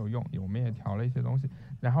没有用，我们也调了一些东西，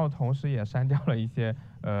然后同时也删掉了一些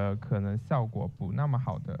可能效果不那么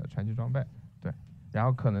好的传奇装备，对，然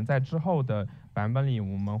后可能在之后的版本里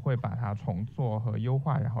我们会把它重做和优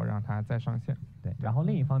化，然后让它再上线。对，然后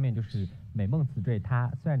另一方面就是美梦词缀，它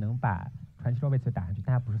虽然能把传奇装备词打上去，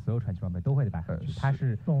但它不是所有传奇装备都会打上去，它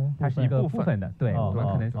是一个部分的。对，我们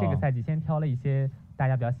可能这个赛季先挑了一些大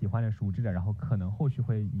家比较喜欢的熟知的，然后可能后续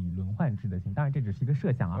会以轮换制的形，当然这只是一个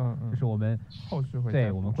设想啊，就是我们后续会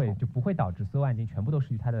对我们会就不会导致所有案件全部都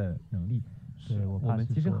是于它的能力。对，我们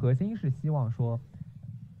其实核心是希望说，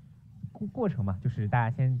过程嘛，就是大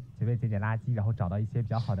家先随便捡垃圾，然后找到一些比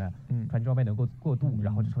较好的传奇装备能够过渡，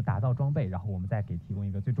然后这时候打造装备，然后我们再给提供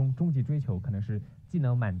一个最终极追求，可能是既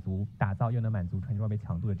能满足打造又能满足传奇装备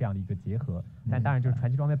强度的这样的一个结合。但当然就是传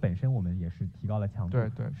奇装备本身我们也是提高了强度，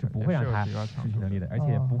是不会让它失去能力的，而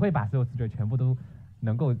且不会把所有词缀全部都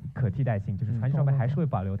能够可替代性，就是传奇装备还是会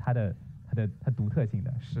保留它独特性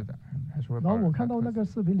的。是的，还是会。然后我看到那个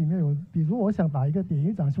视频里面有，比如我想打一个典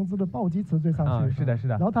狱长胸肢的暴击词缀上去，是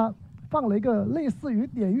的。然后他放了一个类似于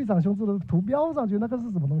典狱长胸肢的图标上去，那个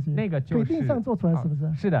是什么东西？那个就是可以定向做出来，是不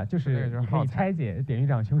是？是的，就是你可以拆解典狱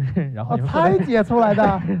长胸身，然后拆解出来的，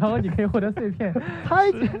然后你可以获得碎片。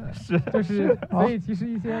拆解就是所以其实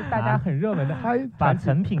一些大家很热门的，把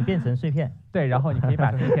成品变成碎片，对，然后你可以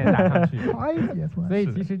把碎片打上去，拆解出来。所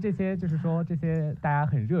以其实这些就是说这些大家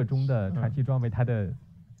很热衷的传奇装备，它的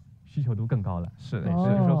需求度更高了，是的，就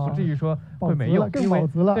是说不至于说会没用，更保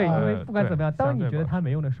值了。对，因为不管怎么样，当你觉得它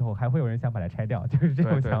没用的时候，还会有人想把它拆掉，就是这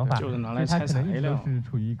种想法。就是拿来拆它可能一直都是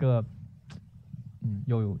处于一个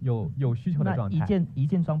有需求的状态。一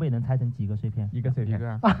件装备能拆成几个碎片？一个碎片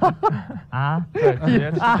啊？对，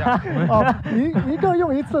一个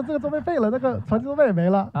用一次，这个装备废了，那个传奇装备也没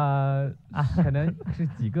了。可能是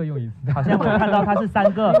几个用一次。好像我看到它是三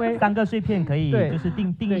个碎片可以，就是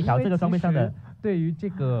定一条这个装备上的。对于这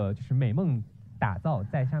个就是美梦打造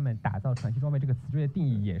在上面打造传奇装备这个词缀的定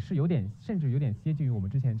义也是有点，甚至有点接近于我们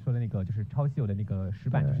之前说的那个就是超稀有的那个石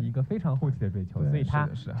板，就是一个非常后期的追求，所以它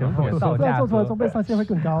整体的造价做出来装备上限会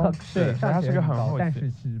更高。对，它是个很后期，但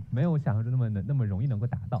是没有想象中那么容易能够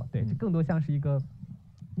达到。对，这更多像是一个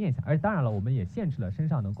念想，而当然了，我们也限制了身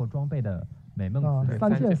上能够装备的美梦词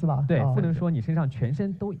3件是吧？对，不能说你身上全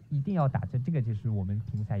身都一定要打，这个就是我们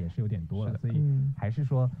评下也是有点多了，所以还是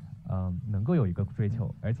说能够有一个追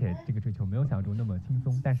求，而且这个追求没有想象中那么轻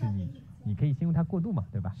松，但是你可以形容它过度嘛，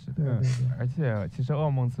对吧？是的，而且其实噩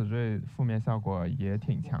梦词缀负面效果也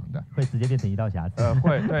挺强的，会直接变成一道瑕疵。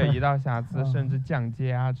会，对，一道瑕疵，甚至降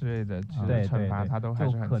阶啊之类的惩罚，它都还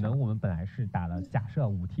是很强。可能我们本来是打了假设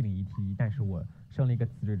5T01T1，但是我升了一个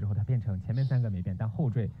词缀之后，它变成前面3个没变，但后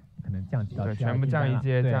缀可能降级到对，全部降1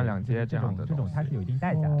阶、降2阶这样的，这种它是有一定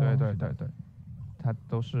代价的。对，它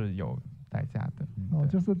都是有代价的。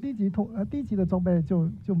就是低级的装备就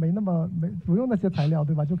不用那些材料，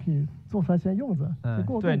对吧？就可以做出来先用着。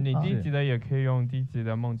对，你低级的也可以用低级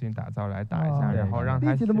的梦境打造来打一下，然后让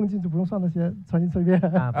它低级的梦境就不用上那些传奇碎片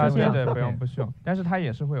对，不用，但是它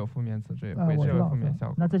也是会有负面词缀，会有负面效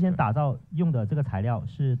果。那这些打造用的这个材料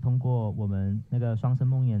是通过我们那个双生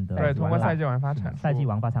梦魇的对，通过赛季玩法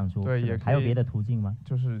产出，对，也还有别的途径吗？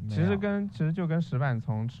就是其实就跟石板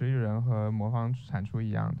从池鱼人和魔方产出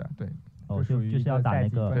一样的，对。就是要打那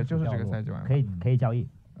个，对，就是这个赛季玩法，可以交易，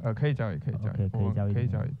可以交易，可以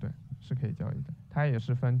交易，对，是可以交易的。它也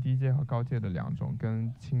是分低阶和高阶的2种，跟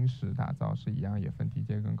青石打造是一样，也分低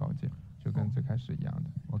阶跟高阶，就跟最开始一样的。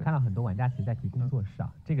我看到很多玩家其实在提工作室啊，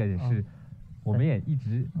这个也是我们也一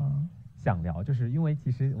直想聊，就是因为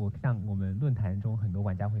其实我们论坛中很多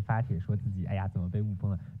玩家会发帖说自己哎呀怎么被误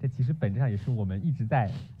封了，这其实本质上也是我们一直在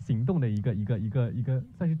行动的一个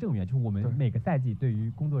算是正面，就是我们每个赛季对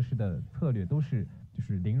于工作室的策略都是就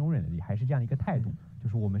是零容忍力，还是这样一个态度，就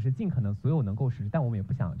是我们是尽可能所有能够实施，但我们也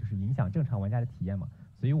不想就是影响正常玩家的体验嘛，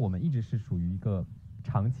所以我们一直是属于一个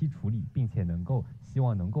长期处理，并且希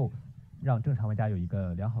望能够让正常玩家有一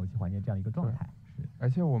个良好游戏环境这样一个状态。而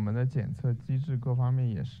且我们的检测机制各方面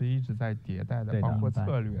也是一直在迭代的，包括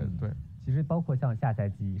策略，对。其实包括像下赛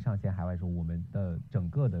季上线海外的时候，我们的整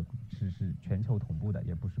个的是全球同步的，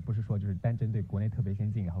也不是说就是单针对国内特别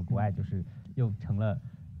先进，然后国外就是又成了，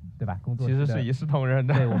对吧？工作室其实是一视同仁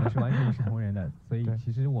的，对，我们是完全一视同仁的，所以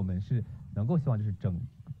其实我们是能够希望就是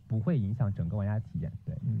不会影响整个玩家体验，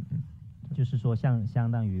对，就是说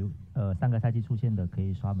相当于3个赛季出现的可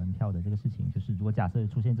以刷门票的这个事情，就是如果假设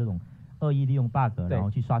出现这种恶意利用 bug， 然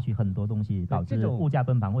后去刷取很多东西，导致物价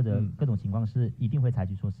崩盘或者各种情况，是一定会采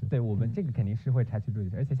取措施。对，我们这个肯定是会采取措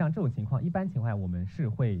施，而且像这种情况，一般情况下我们是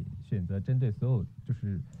会选择针对所有就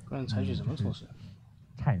是采取什么措施？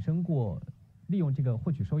产生过利用这个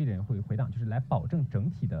获取收益的人会回档，就是来保证整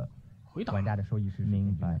体的玩家的收益是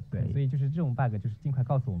明白。对，所以就是这种 bug 就是尽快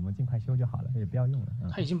告诉我们，尽快修就好了，也不要用了。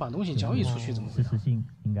他已经把东西交易出去，怎么实时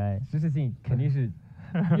性肯定是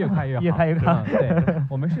越快越好，对，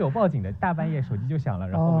我们是有报警的，大半夜手机就响了，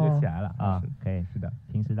然后我们就起来了啊，可以，是的，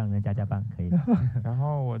平时让人加班可以。然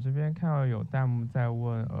后我这边看到有弹幕在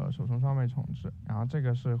问手冲装备重置，然后这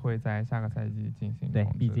个是会在下个赛季进行重置的，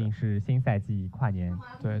对，毕竟是新赛季跨年，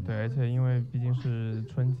对，而且因为毕竟是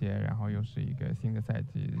春节，然后又是一个新的赛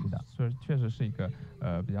季，所以确实是一个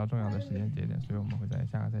比较重要的时间节点，所以我们会在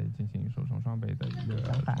下个赛季进行手冲装备的一个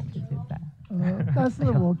重置。但是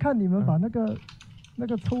我看你们把那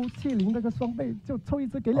个抽气灵那个双倍，就抽一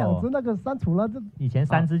只给2只，那个删除了。这以前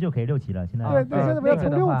3只就可以6级了，现在对，现在不要抽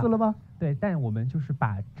6只了吗？对，但我们就是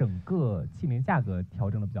把整个气灵价格调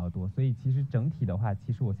整的比较多，所以其实整体的话，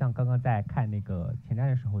其实我像刚刚在看那个前瞻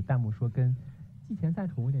的时候，弹幕说跟季前赛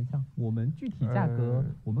宠有点像，我们具体价格，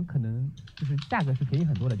我们可能就是价格是便宜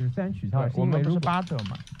很多的，就是虽然取消了，我们不是8折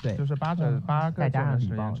嘛，对，就是8折8个再加上礼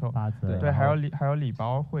包8折，对，还有礼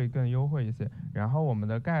包会更优惠一些。然后我们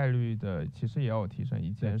的概率的其实也有提升，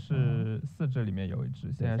以前是4只里面有1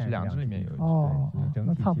只，现在是2只里面有1只。哦，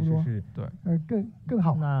整体其实是对，更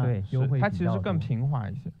好。对，优惠它其实更平滑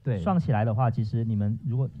一些。对，算起来的话，其实你们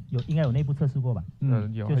如果应该有内部测试过吧？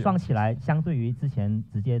有。就算起来，相对于之前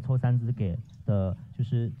直接抽3只给的，就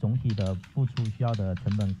是总体的付出需要的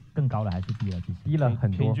成本更高了还是低了？其实低了很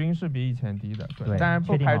多，平均是比以前低的。对，当然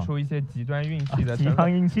不排除一些极端运气的。极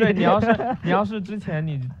端运气。对，你要是之前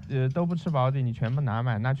你都不吃保底，你全部拿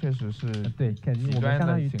满，那确实是对，肯定极端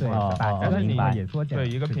的情况。但是你也缩减，对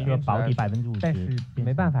一个平均保底50%，但是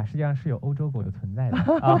没办法，世界上是有欧洲狗的存在的。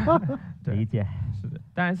理解。是的，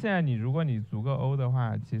当然现在如果你足够欧的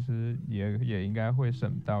话，其实也应该会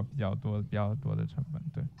省到比较多的成本。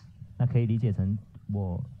对，那可以理解成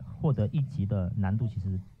我获得1级的难度其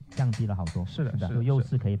实降低了好多。是的，就又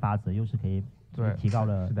是可以8折，又是可以提高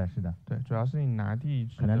了。是的，对，主要是你拿第1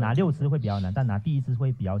只，可能拿6只会比较难，但拿第1只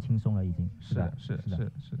会比较轻松了已经。是的，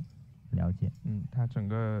了解。它整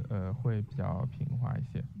个会比较平滑一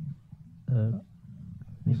些。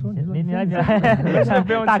你来，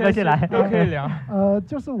不用大哥先来，都可以聊。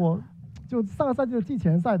就是就上个赛季的季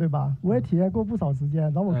前赛对吧？我也体验过不少时间，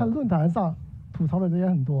然后我看论坛上吐槽的人也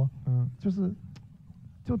很多，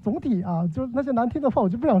就总体啊，就那些难听的话我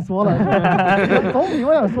就不想说了。总体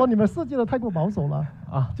我想说，你们设计的太过保守了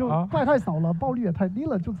啊，就怪太少了，爆率也太低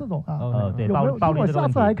了，就这种啊。对，有没有？如果下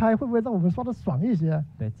次还开，会不会让我们刷的爽一些？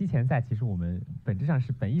对，季前赛其实我们本质上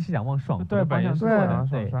是本意是想往爽对方向做的，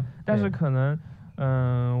对，但是可能。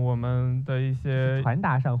我们的一些传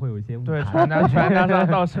达上会有一些误差，对，传达上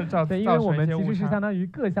造成对，因为我们其实是相当于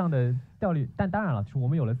各项的调率，但当然了，就是我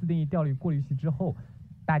们有了自定义调率过滤器之后，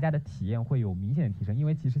大家的体验会有明显的提升。因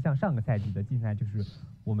为其实像上个赛季的季前赛，就是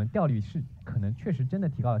我们调率是可能确实真的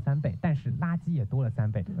提高了3倍，但是垃圾也多了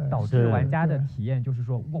3倍，导致玩家的体验就是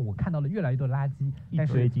说，哇，我看到了越来越多的垃圾，一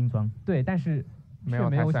堆精装，对，但是。没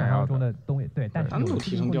有想象中的东西，对，但是单独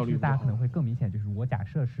提升调率，大家可能会更明显。就是我假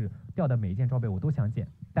设是掉的每一件装备我都想捡，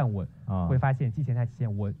但我会发现季前赛期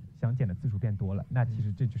间我想捡的次数变多了，那其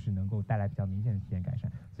实这就是能够带来比较明显的体验改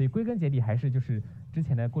善。所以归根结底还是就是之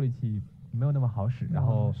前的过滤器没有那么好使，然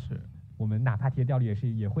后我们哪怕提的调率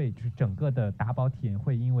也会就是整个的打宝体验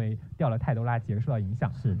会因为掉了太多垃圾而受到影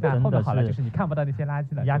响。是，那后面好了，就是你看不到那些垃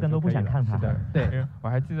圾了，压根都不想看它。对，我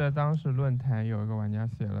还记得当时论坛有一个玩家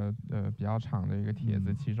写了比较长的一个帖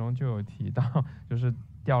子，其中就有提到，就是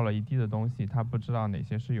掉了一地的东西，他不知道哪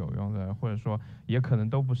些是有用的，或者说也可能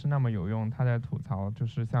都不是那么有用。他在吐槽，就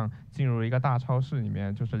是像进入一个大超市里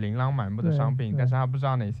面，就是琳琅满目的商品，但是他不知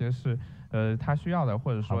道哪些是他需要的，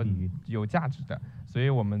或者说有价值的。所以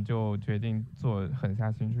我们就决定狠下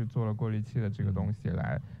心去做了过滤器的这个东西，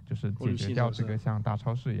来就是解决掉这个像大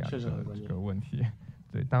超市一样的这个问题。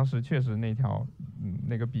对，当时确实那条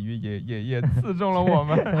那个比喻也刺中了我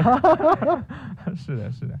们。是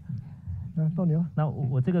的。到你了。那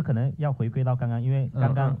我这个可能要回归到刚刚，因为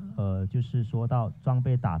刚刚就是说到装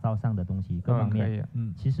备打造上的东西各方面，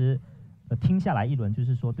其实听下来一轮就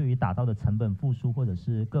是说对于打造的成本付出或者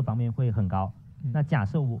是各方面会很高。那假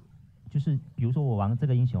设我就是比如说我玩这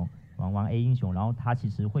个英雄，玩 A 英雄，然后它其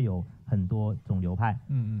实会有很多种流派。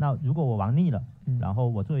那如果我玩腻了，然后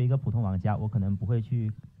我作为一个普通玩家，我可能不会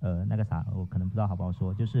去那个啥，我可能不知道好不好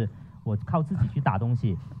说，就是我靠自己去打东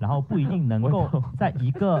西，然后不一定能够在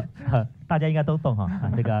一个大家应该都懂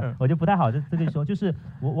哈，这个我就不太好这个说，就是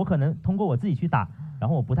我可能通过我自己去打，然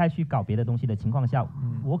后我不太去搞别的东西的情况下，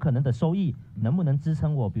我可能的收益能不能支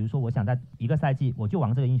撑我？比如说我想在一个赛季我就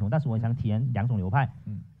玩这个英雄，但是我想体验2种流派，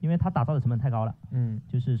因为它打造的成本太高了。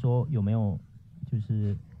就是说有没有就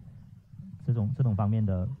是这种方面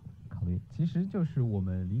的考虑？其实就是我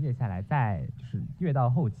们理解下来，在就是越到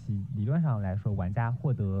后期，理论上来说，玩家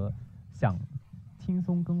获得想轻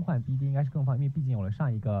松更换 BD 应该是更方便，因为毕竟有了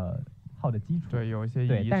上一个号的基础。对，有一些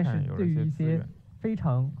遗产，但是对于一些非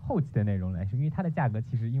常后期的内容来说，因为它的价格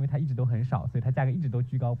其实因为它一直都很少，所以它价格一直都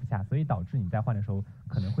居高不下，所以导致你在换的时候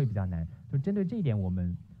可能会比较难。就针对这一点，我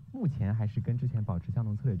们目前还是跟之前保持相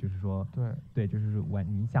同策略，就是说，对，就是玩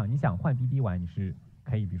你想换 BD 玩，你是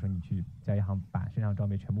可以，比如说你去交易行把身上装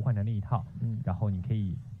备全部换成那一套，然后你可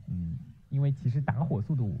以，因为其实打火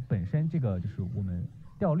速度本身这个就是我们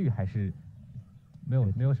掉率还是没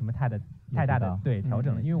有什么太太大的调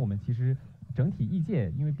整了，因为我们其实整体异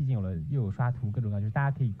界，因为毕竟又有刷图各种各，就是大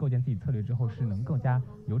家可以构建自己策略之后，是能更加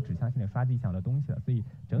有指向性的刷自己想要的东西了，所以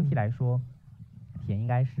整体来说，体验应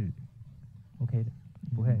该是 OK 的，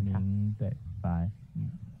不会很差。对，白。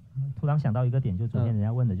突然想到一个点，就昨天人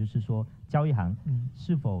家问的，就是说交易行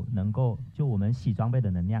是否能够就我们洗装备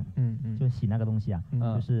的能量，就洗那个东西啊，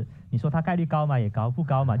就是你说它概率高嘛，也高不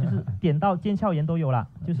高嘛，就是点到腱鞘炎都有了，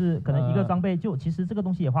就是可能一个装备就其实这个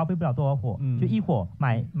东西也花费不了多少火，就一火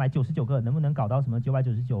买99个，能不能搞到什么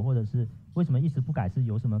999，或者是为什么一直不改，是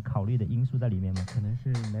有什么考虑的因素在里面吗？可能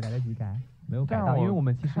是没来得及改。没有改到，因为我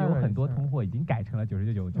们其实有很多通货已经改成了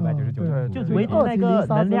99、999，就唯独那个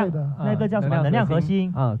能量，那个叫什么能量核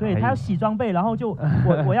心，对，它要洗装备，然后就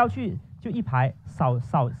我要去就一排扫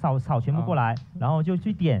全部过来，然后就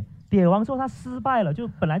去点完之后它失败了，就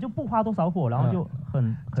本来就不花多少火，然后就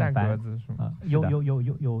很烦。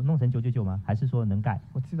有弄成999吗？还是说能改？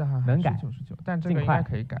我记得还能改99，但这个应该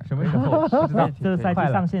可以改。什么时候？这个赛季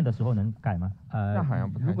上线的时候能改吗？那好像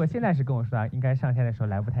不太。如果现在是跟我说应该上线的时候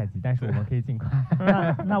来不太及，但是我们可以尽快。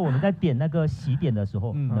那我们在点那个洗点的时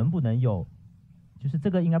候，能不能有？就是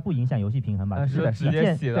这个应该不影响游戏平衡吧？是的，直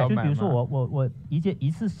接洗到满。就比如说我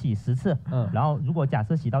一次洗10次，然后如果假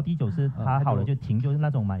设洗到第9次它好了就停，就是那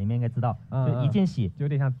种嘛，你们应该知道，就一键洗，就有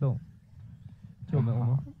点像自动。就我们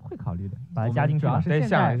会考虑的，把它加进去。得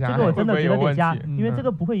想一下，这个我真的觉得得加，因为这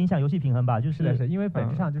个不会影响游戏平衡吧？就是因为本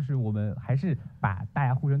质上就是我们还是把大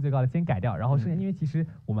家呼声最高的先改掉，然后剩下因为其实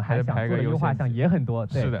我们还想做的优化项也很多，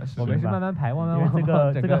对，是的，我们是慢慢排，慢慢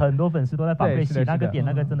往。这个很多粉丝都在反馈洗那个点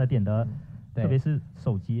那个真的点的。特别是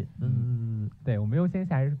手机，对，我们优先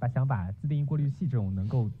还是想把自定义过滤器这种能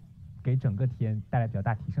够给整个体验带来比较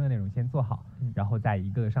大提升的内容先做好，然后再一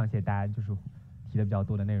个上线大家就是提的比较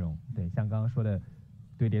多的内容，对，像刚刚说的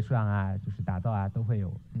堆叠数量啊，就是打造啊，都会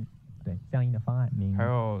有，对，相应的方案。还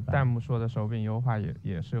有弹幕说的手柄优化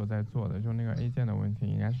也是有在做的，就那个 A 键的问题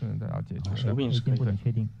应该是能得到解决。手柄是不能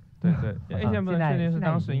确定。对 ，A 键不能确定是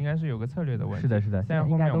当时应该是有个策略的问题。是的，现在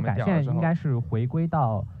应该都改，现在应该是回归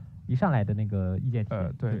到。一上来的那个意见体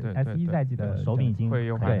验，对，S1赛季的手柄已经会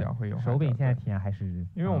优化掉，手柄现在体验还是，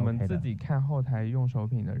因为我们自己看后台用手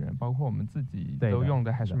柄的人，包括我们自己都用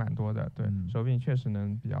的还是蛮多的，对，手柄确实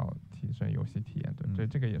能比较提升游戏体验，对，所以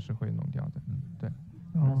这个也是会弄掉的，对。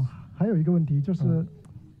还有一个问题就是，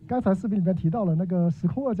刚才视频里面提到了那个时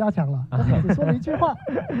空2加强了，但是只说了一句话，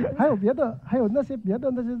还有那些别的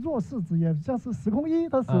那些弱势职业，像是时空1，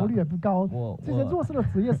它使用率也不高，这些弱势的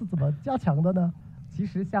职业是怎么加强的呢？其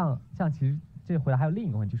实像其实这回来还有另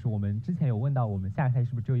一个问题，就是我们之前有问到我们下个赛季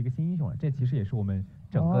是不是只有一个新英雄了？这其实也是我们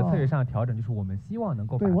整个策略上的调整，就是我们希望能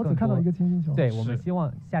够把对我只看到一个新英雄，对我们希望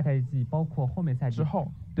下赛季包括后面赛季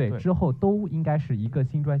之后都应该是一个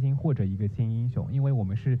新专星或者一个新英雄，因为我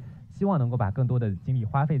们是希望能够把更多的精力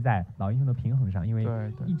花费在老英雄的平衡上，因为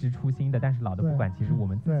一直出新的，但是老的不管，其实我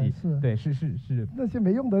们自己是那些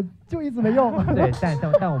没用的就一直没用，对，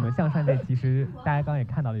但我们向善这其实大家刚刚也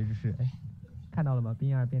看到了，就是看到了吗？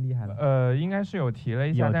冰2变厉害了。应该是有提了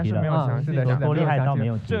一下，但是没有详细讲。多厉害倒没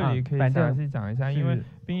有提。这里可以详细讲一下，因为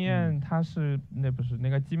冰焰它是不是那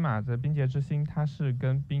个金马的冰结之星，它是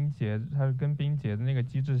跟冰结的那个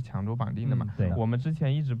机制强度绑定的嘛？对。我们之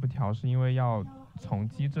前一直不调，是因为要从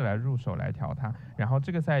机制来入手来调它。然后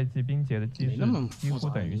这个赛季冰结的机制几乎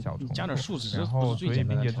等于小重复，加点数值，然后所以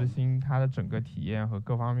冰结之星它的整个体验和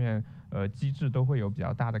各方面。机制都会有比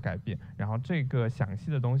较大的改变，然后这个详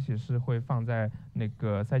细的东西是会放在那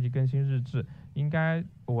个赛季更新日志。应该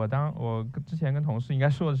我之前跟同事应该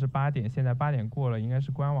说的是8点，现在8点过了，应该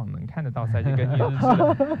是官网能看得到赛季更新日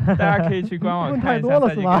志，大家可以去官网看一下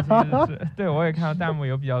赛季更新日志。对，我也看到弹幕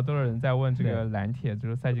有比较多的人在问这个蓝帖，就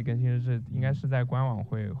是赛季更新日志应该是在官网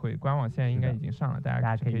官网现在应该已经上了，大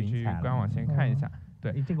家可以去官网先看一下。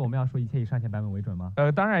对，这个我们要说一切以上线版本为准吗？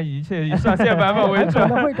当然一切以上线版本为准。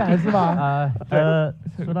可能会改是吧？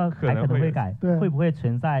说到可能会改，会不会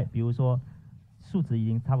存在比如说数值已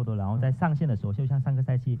经差不多，然后在上线的时候，就像上个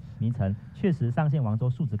赛季名城确实上线完之后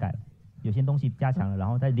数值改了，有些东西加强了，然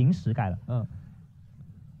后在临时改了。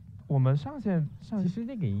我们上线其实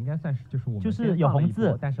那个也应该算是就是我们就是有红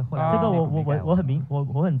字，但是后来这个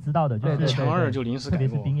我很知道的，就是乘2就临时改过，特别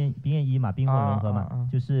是冰焰1嘛，冰火融合嘛，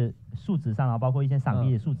就是数值上啊，包括一些赏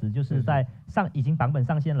币的数值，就是在已经版本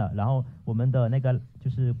上线了，然后我们的那个就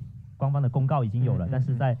是官方的公告已经有了，但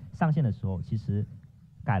是在上线的时候其实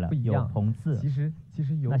改了，有红字。其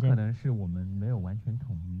实有可能是我们没有完全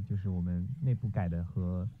统一，就是我们内部改的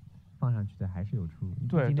和放上去的还是有出入。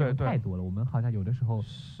对对对，太多了，我们好像有的时候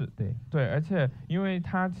是对，而且因为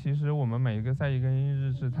它其实我们每一个赛季更新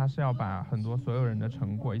日志，它是要把很多所有人的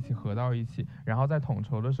成果一起合到一起，然后在统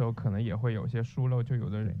筹的时候可能也会有些疏漏，就有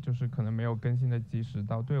的人就是可能没有更新的及时，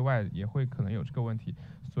到对外也会可能有这个问题，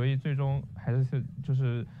所以最终还是就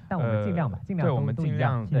是，但我们尽量吧，尽量对，我们尽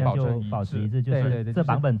量保持一致，就是这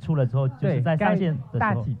版本出了之后，就是在上线的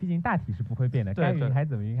时候，毕竟大体是不会变的，该云还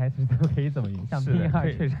怎么云还是都可以怎么云，像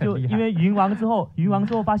P2确实很厉害，因为云完之后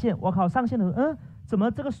发现，我靠，上线的怎么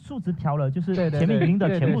这个数值调了？就是前面云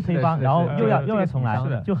的全部推翻，然后又要重来，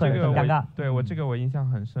就很尴尬。对我印象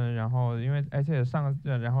很深。然后而且上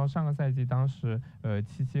个赛季当时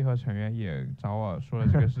77和成员也找我说了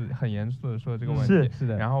这个是很严肃的说了这个问题，是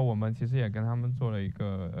的。然后我们其实也跟他们做了一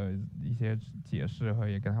个一些解释和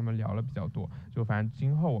也跟他们聊了比较多。就反正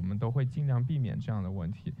今后我们都会尽量避免这样的问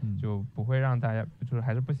题，就不会让大家就是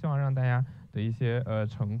还是不希望让大家的一些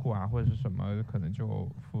成果啊或者是什么可能就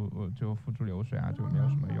付诸流水啊，就没有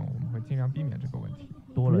什么用，我们会尽量避免这个问题。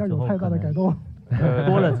多了之后太大的改动，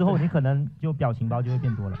多了之后你可能就表情包就会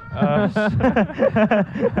变多了。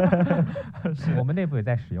是我们内部也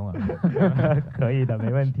在使用啊，可以的，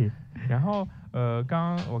没问题。然后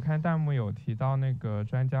刚刚我看弹幕有提到那个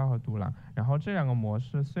专家和独狼，然后这两个模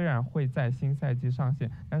式虽然会在新赛季上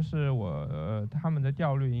线，但是他们的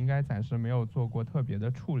掉率应该暂时没有做过特别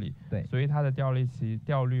的处理，对，所以它的掉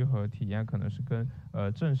率和体验可能是跟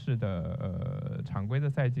正式的常规的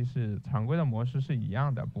赛季常规的模式是一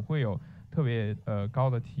样的，不会有特别高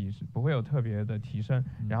的不会有特别的提升。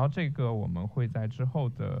然后这个我们会在之后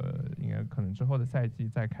的可能之后的赛季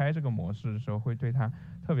在开这个模式的时候会对它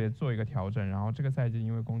特别做一个调整，然后这个赛季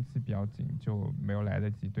因为工期比较紧，就没有来得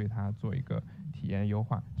及对它做一个体验优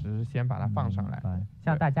化，只是先把它放上来。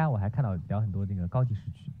像大家我还看到聊很多那个高级市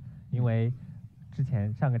区，因为之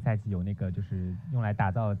前上个赛季有那个就是用来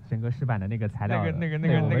打造神格石板的那个材料，那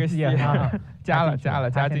个鞋加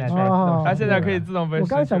进去，它现在可以自动分。我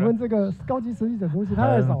刚才想问这个高级实力的东西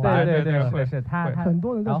太少了，对，会是它很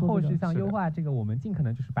多人在说。然后后续像优化这个，我们尽可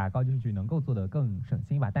能就是把高级市区能够做得更省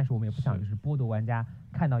心吧，但是我们也不想就是剥夺玩家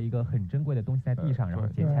看到一个很珍贵的东西在地上然后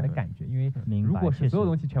捡起来的感觉，因为如果是所有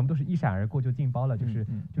东西全部都是一闪而过就进包了，就失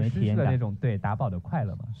去了那种打宝的快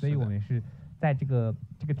乐嘛，所以我们是在这个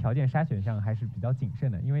条件筛选上还是比较谨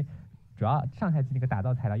慎的，因为主要上赛季那个打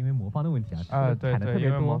造材料因为魔方的问题产的特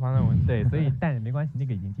别多，魔方的问题，对，所以但没关系，那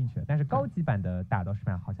个已经进去了。但是高级版的打造石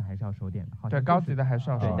板好像还是要收点的，好像对高级的还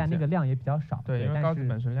是要收，但那个量也比较少，对，因为高级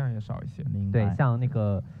本身量也少一些。对，像那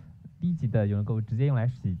个低级的有能够直接用来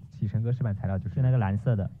洗神格石板材料，就是那个蓝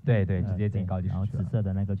色的，对，直接进高级市区，然后紫色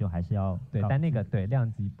的那个就还是要对，但那个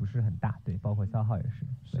量级不是很大，对，包括消耗也是。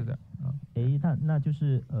是的，那就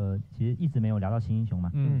是其实一直没有聊到新英雄嘛，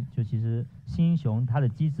就其实新英雄它的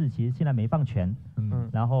机制其实现在没放全，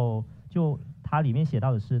然后就它里面写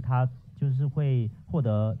到的是它就是会获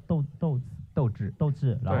得斗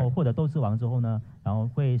志，然后获得斗志王之后呢，然后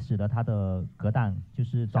会使得它的格挡就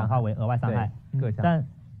是转化为额外伤害，但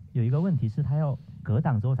有一个问题是它要格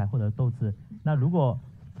挡之后才获得斗志，那如果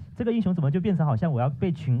这个英雄怎么就变成好像我要被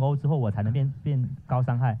群殴之后我才能变高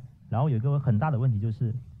伤害，然后有一个很大的问题就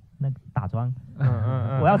是那个打桩，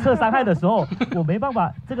我要测伤害的时候我没办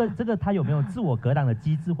法，这个它有没有自我格挡的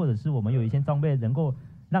机制，或者是我们有一些装备能够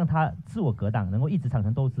让它自我格挡，能够一直产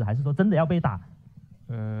生斗志，还是说真的要被打？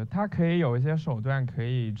它可以有一些手段可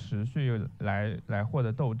以持续来获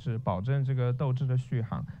得斗志，保证这个斗志的续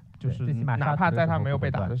航，就是哪怕在它没有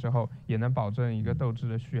被打的时候也能保证一个斗志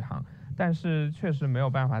的续航，但是确实没有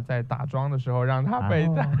办法在打桩的时候让它被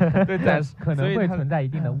打，对，暂时可能会存在一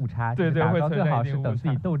定的误差，对，会存在一定误差，最好是等自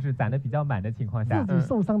己斗志攒得比较满的情况下，自己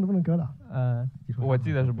受伤的不能格挡，我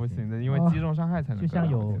记得是不行的，因为击中伤害才能格挡。就像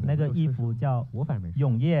有那个衣服叫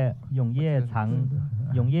永夜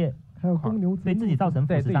还有公牛对自己造成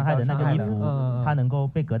腐蚀伤害的那个衣服，它能够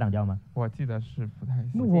被格挡掉吗？我记得是不太行。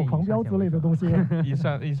怒火狂飙之类的东西，一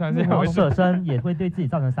上线舍身也会对自己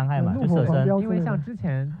造成伤害嘛？就舍身，因为像之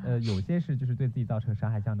前有些是就是对自己造成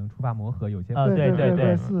伤害，像能触发魔核，有些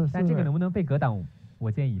对是，但这个能不能被格挡？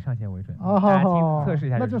我建议以上线为准，大家测试一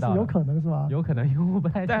下就知道了。那就是有可能是吧？有可能，因为我不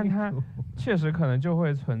太清楚。但它确实可能就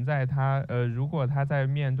会存在它如果它在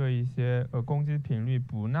面对一些攻击频率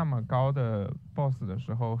不那么高的 BOSS 的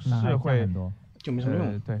时候，是会就没什么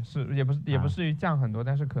用。对，是也不至于降很多，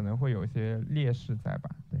但是可能会有一些劣势在吧？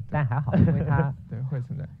对，但还好，因为它对会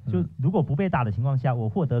存在。就如果不被打的情况下，我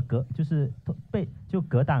获得就是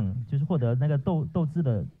格挡，就是获得那个斗志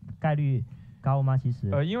的概率高吗？其实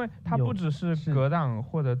因为它不只是格挡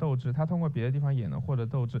获得斗志，它通过别的地方也能获得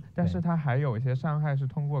斗志，但是它还有一些伤害是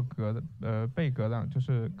通过被格挡，就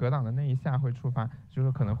是格挡的那一下会触发，就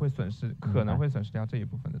是可能会损失掉这一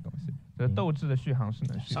部分的东西。斗志的续航是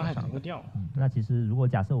能续伤害整个掉。那其实如果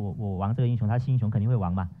假设我玩这个英雄，他新英雄肯定会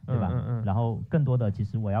玩嘛，对吧？然后更多的其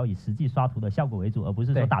实我要以实际刷图的效果为主，而不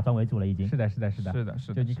是说打装为主了已经。是的。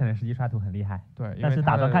就你可能实际刷图很厉害，对，但是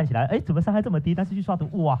打装看起来，哎，怎么伤害这么低？但是去刷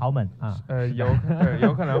图，哇，好猛啊！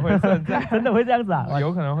有可能会存在，真的会这样子啊？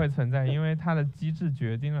有可能会存在，因为它的机制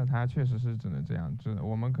决定了它确实是只能这样，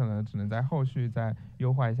我们可能只能在后续再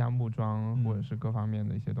优化一下木装或者是各方面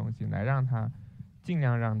的一些东西，来让它尽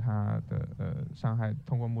量让它的伤害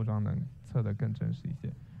通过木装能测得更真实一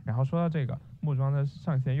些。然后说到这个木装的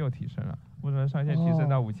上限又提升了，木装的上限提升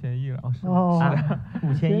到5000亿了。是的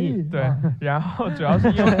，5000亿。对，然后主要是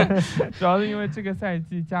因为这个赛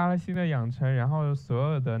季加了新的养成，然后所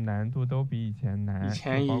有的难度都比以前难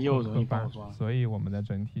，1000亿又容易爆装，所以我们的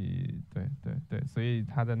整体对，所以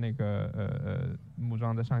它的那个木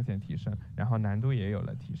装的上限提升，然后难度也有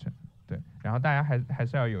了提升。对，然后大家还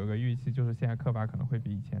是要有一个预期，就是现在氪8可能会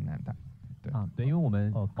比以前难打。对，因为我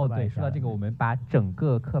们对，说到这个，我们把整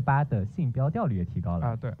个氪8的信标掉率也提高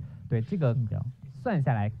了对，这个算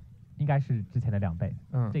下来应该是之前的2倍，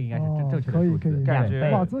这个应该是正确的数字，感觉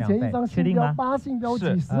哇，之前一张信标8信标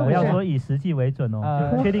几十，我要说以实际为准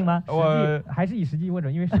哦，确定吗？我还是以实际为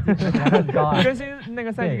准，因为实际很高啊。更新那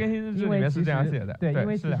个赛季更新日志里面是这样写的，对，因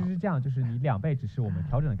为其实是这样，就是你2倍只是我们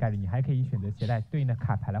调整的概率，你还可以选择携带对应的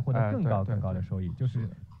卡牌来获得更高的收益，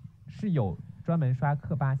是有专门刷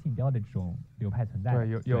氪8信标的这种流派存在，对，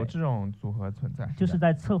有这种组合存在，就是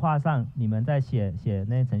在策划上，你们在写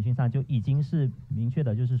那些程序上就已经是明确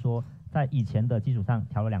的，就是说在以前的基础上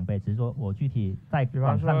调了2倍，只是说我具体再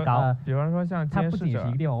往上高。比方说像它不仅是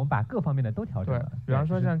一个地方，我们把各方面的都调整了。比方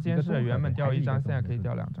说像监视者原本掉1张，现在可以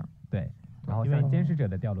掉2张。对，然后像监视者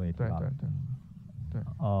的掉落也提高了。对，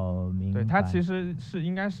明白。对，它其实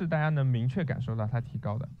应该是大家能明确感受到它提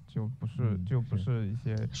高的，就不是一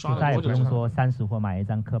些再也不用说30货买一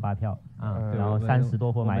张氪8票然后30多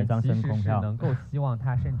货买一张真空票，能够希望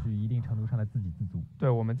它甚至于一定程度上的自给自足。对，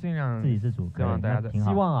我们尽量自给自足，希望大家的希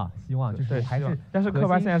望就是还是，但是氪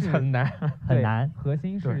8现在是很难，核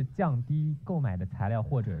心是降低购买的材料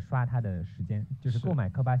或者刷它的时间，就是购买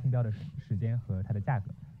氪8信标的时间和它的价格，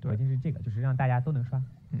核心是这个，就是让大家都能刷。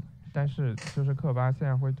但是就是氪8现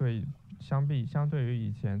在会相对于以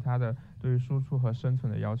前，它的对于输出和生存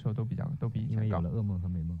的要求都比以前高，因为有了噩梦和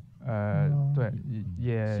美梦。对，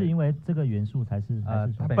也是因为这个元素还是它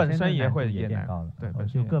本身也变高了。对，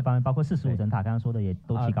就各方面包括45层塔，刚刚说的也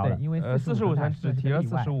都提高了。因为45层只提了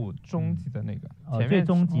45终极的那个，最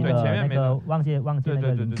终极的那个忘记那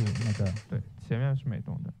个领主那个，对，前面是没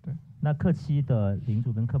动的。对，那氪7的领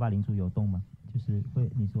主跟氪8领主有动吗？就是会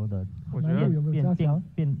你说的，我觉得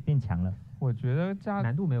变强了。我觉得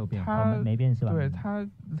难度没有变，它没变是吧？对，它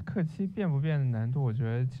氪7变不变的难度，我觉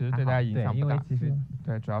得其实对大家影响不大。因为其实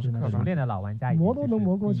对，主要是氪8熟练的老玩家磨都能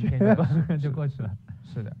磨过去，就过去了。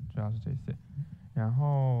是的，主要是这些。然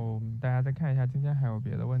后大家再看一下，今天还有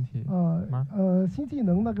别的问题吗？新技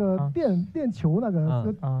能那个电球那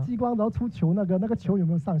个激光，然后出球那个球有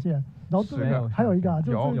没有上限？然后这个还有一个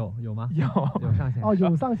就是有吗？有上限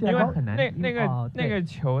有上限，因为很难。那个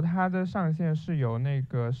球它的上限是由那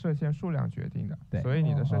个射线数量决定的，所以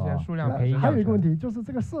你的射线数量还有一个问题就是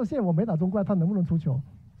这个射线我没打中怪，它能不能出球？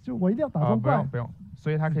就我一定要打中怪？不用，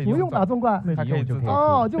所以它可以不用打中怪，它可以自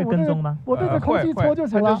走。就跟踪吗？我对着空气戳就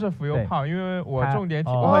行了。它就是浮游炮，因为我重点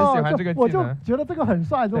我很喜欢这个技能，我就觉得这个很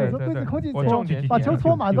帅，对着空气戳，把球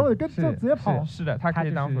戳满之后就直接跑。是的，它可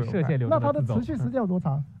以当浮游射线流。那它的持续时间有多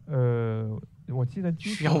长？我记得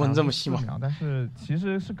需要问这么细吗？但是其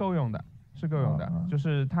实是够用的，就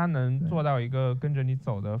是它能做到一个跟着你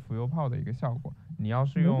走的浮游炮的一个效果。你要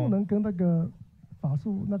是用能不能跟那个法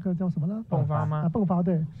术那个叫什么呢？迸发吗？迸发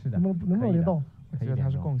对，是的，能不能联动？我记得它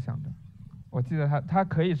是共享的。我记得它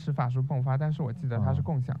可以是法术迸发，但是我记得它是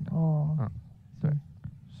共享的。对，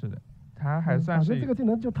是的。它还算是这个技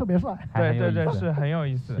能就特别帅，对，是很有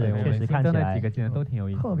意思的。确实看起来几个技能都挺有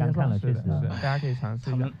意思，特别看了确实是，大家可以尝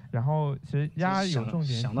试一下。然后其实丫有重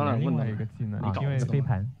点想到了另外一个技能，因为飞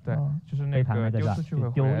盘，对，就是那个丢出去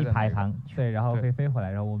丢一排盘，对，然后飞回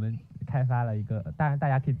来，然后我们开发了一个，当然大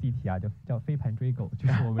家可以自己提啊，叫飞盘追狗，就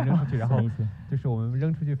是我们扔出去，然后就是我们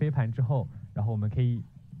扔出去飞盘之后，然后我们可以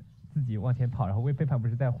自己往前跑，然后飞盘不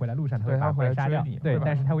是在回来路上，它会把回杀掉，对，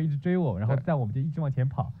但是它会一直追我，然后在我们就一直往前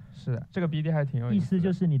跑。是的，这个 BD 还挺有意思。意思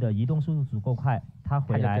就是你的移动速度足够快，它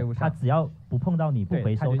回来，它只要不碰到你不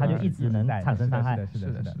回收，它就一直能产生伤害。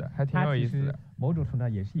是的，还挺有意思的。某种程度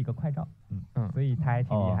上也是一个快照，所以它还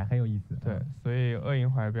挺厉害，很有意思。对，所以恶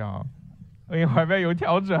影怀表有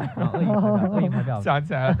调整。恶影怀表想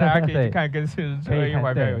起来了，大家可以看更新日志，恶影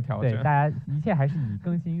怀表有调整。对，大家一切还是以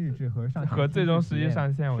更新日志和最终实际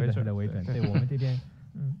上线为准。对，我们这边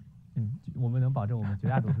我们能保证我们绝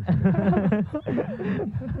大多数是。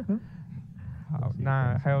好，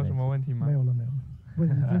那还有什么问题吗？没有了。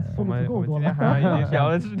我们今天好像已经聊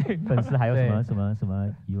的是这个。粉丝还有什么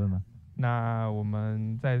疑问吗？那我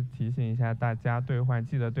们再提醒一下大家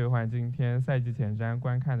记得兑换今天赛季前瞻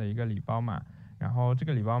观看的一个礼包码。然后这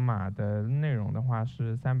个礼包码的内容的话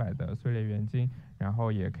是300的碎裂元晶，然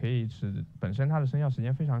后也可以本身它的生效时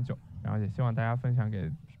间非常久，然后也希望大家分享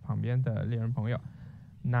给旁边的猎人朋友。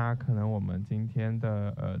那可能我们今天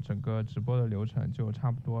的整个直播的流程就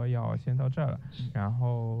差不多要先到这儿了。然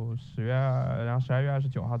后12月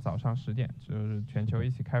29号早上10点就是全球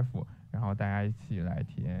一起开服，然后大家一起来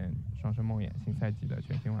体验双生梦魇新赛季的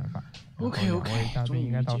全新玩法。OK， 嘉宾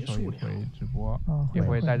应该到时候也会直播，也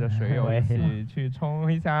会带着水友一起去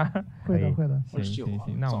冲一下。会的。行，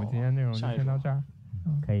那我们今天内容就先到这儿。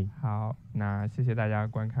可以。好，那谢谢大家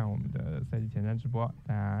观看我们的赛季前瞻直播，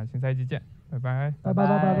大家新赛季见，拜拜，拜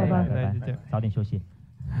拜，新赛季见，早点休息。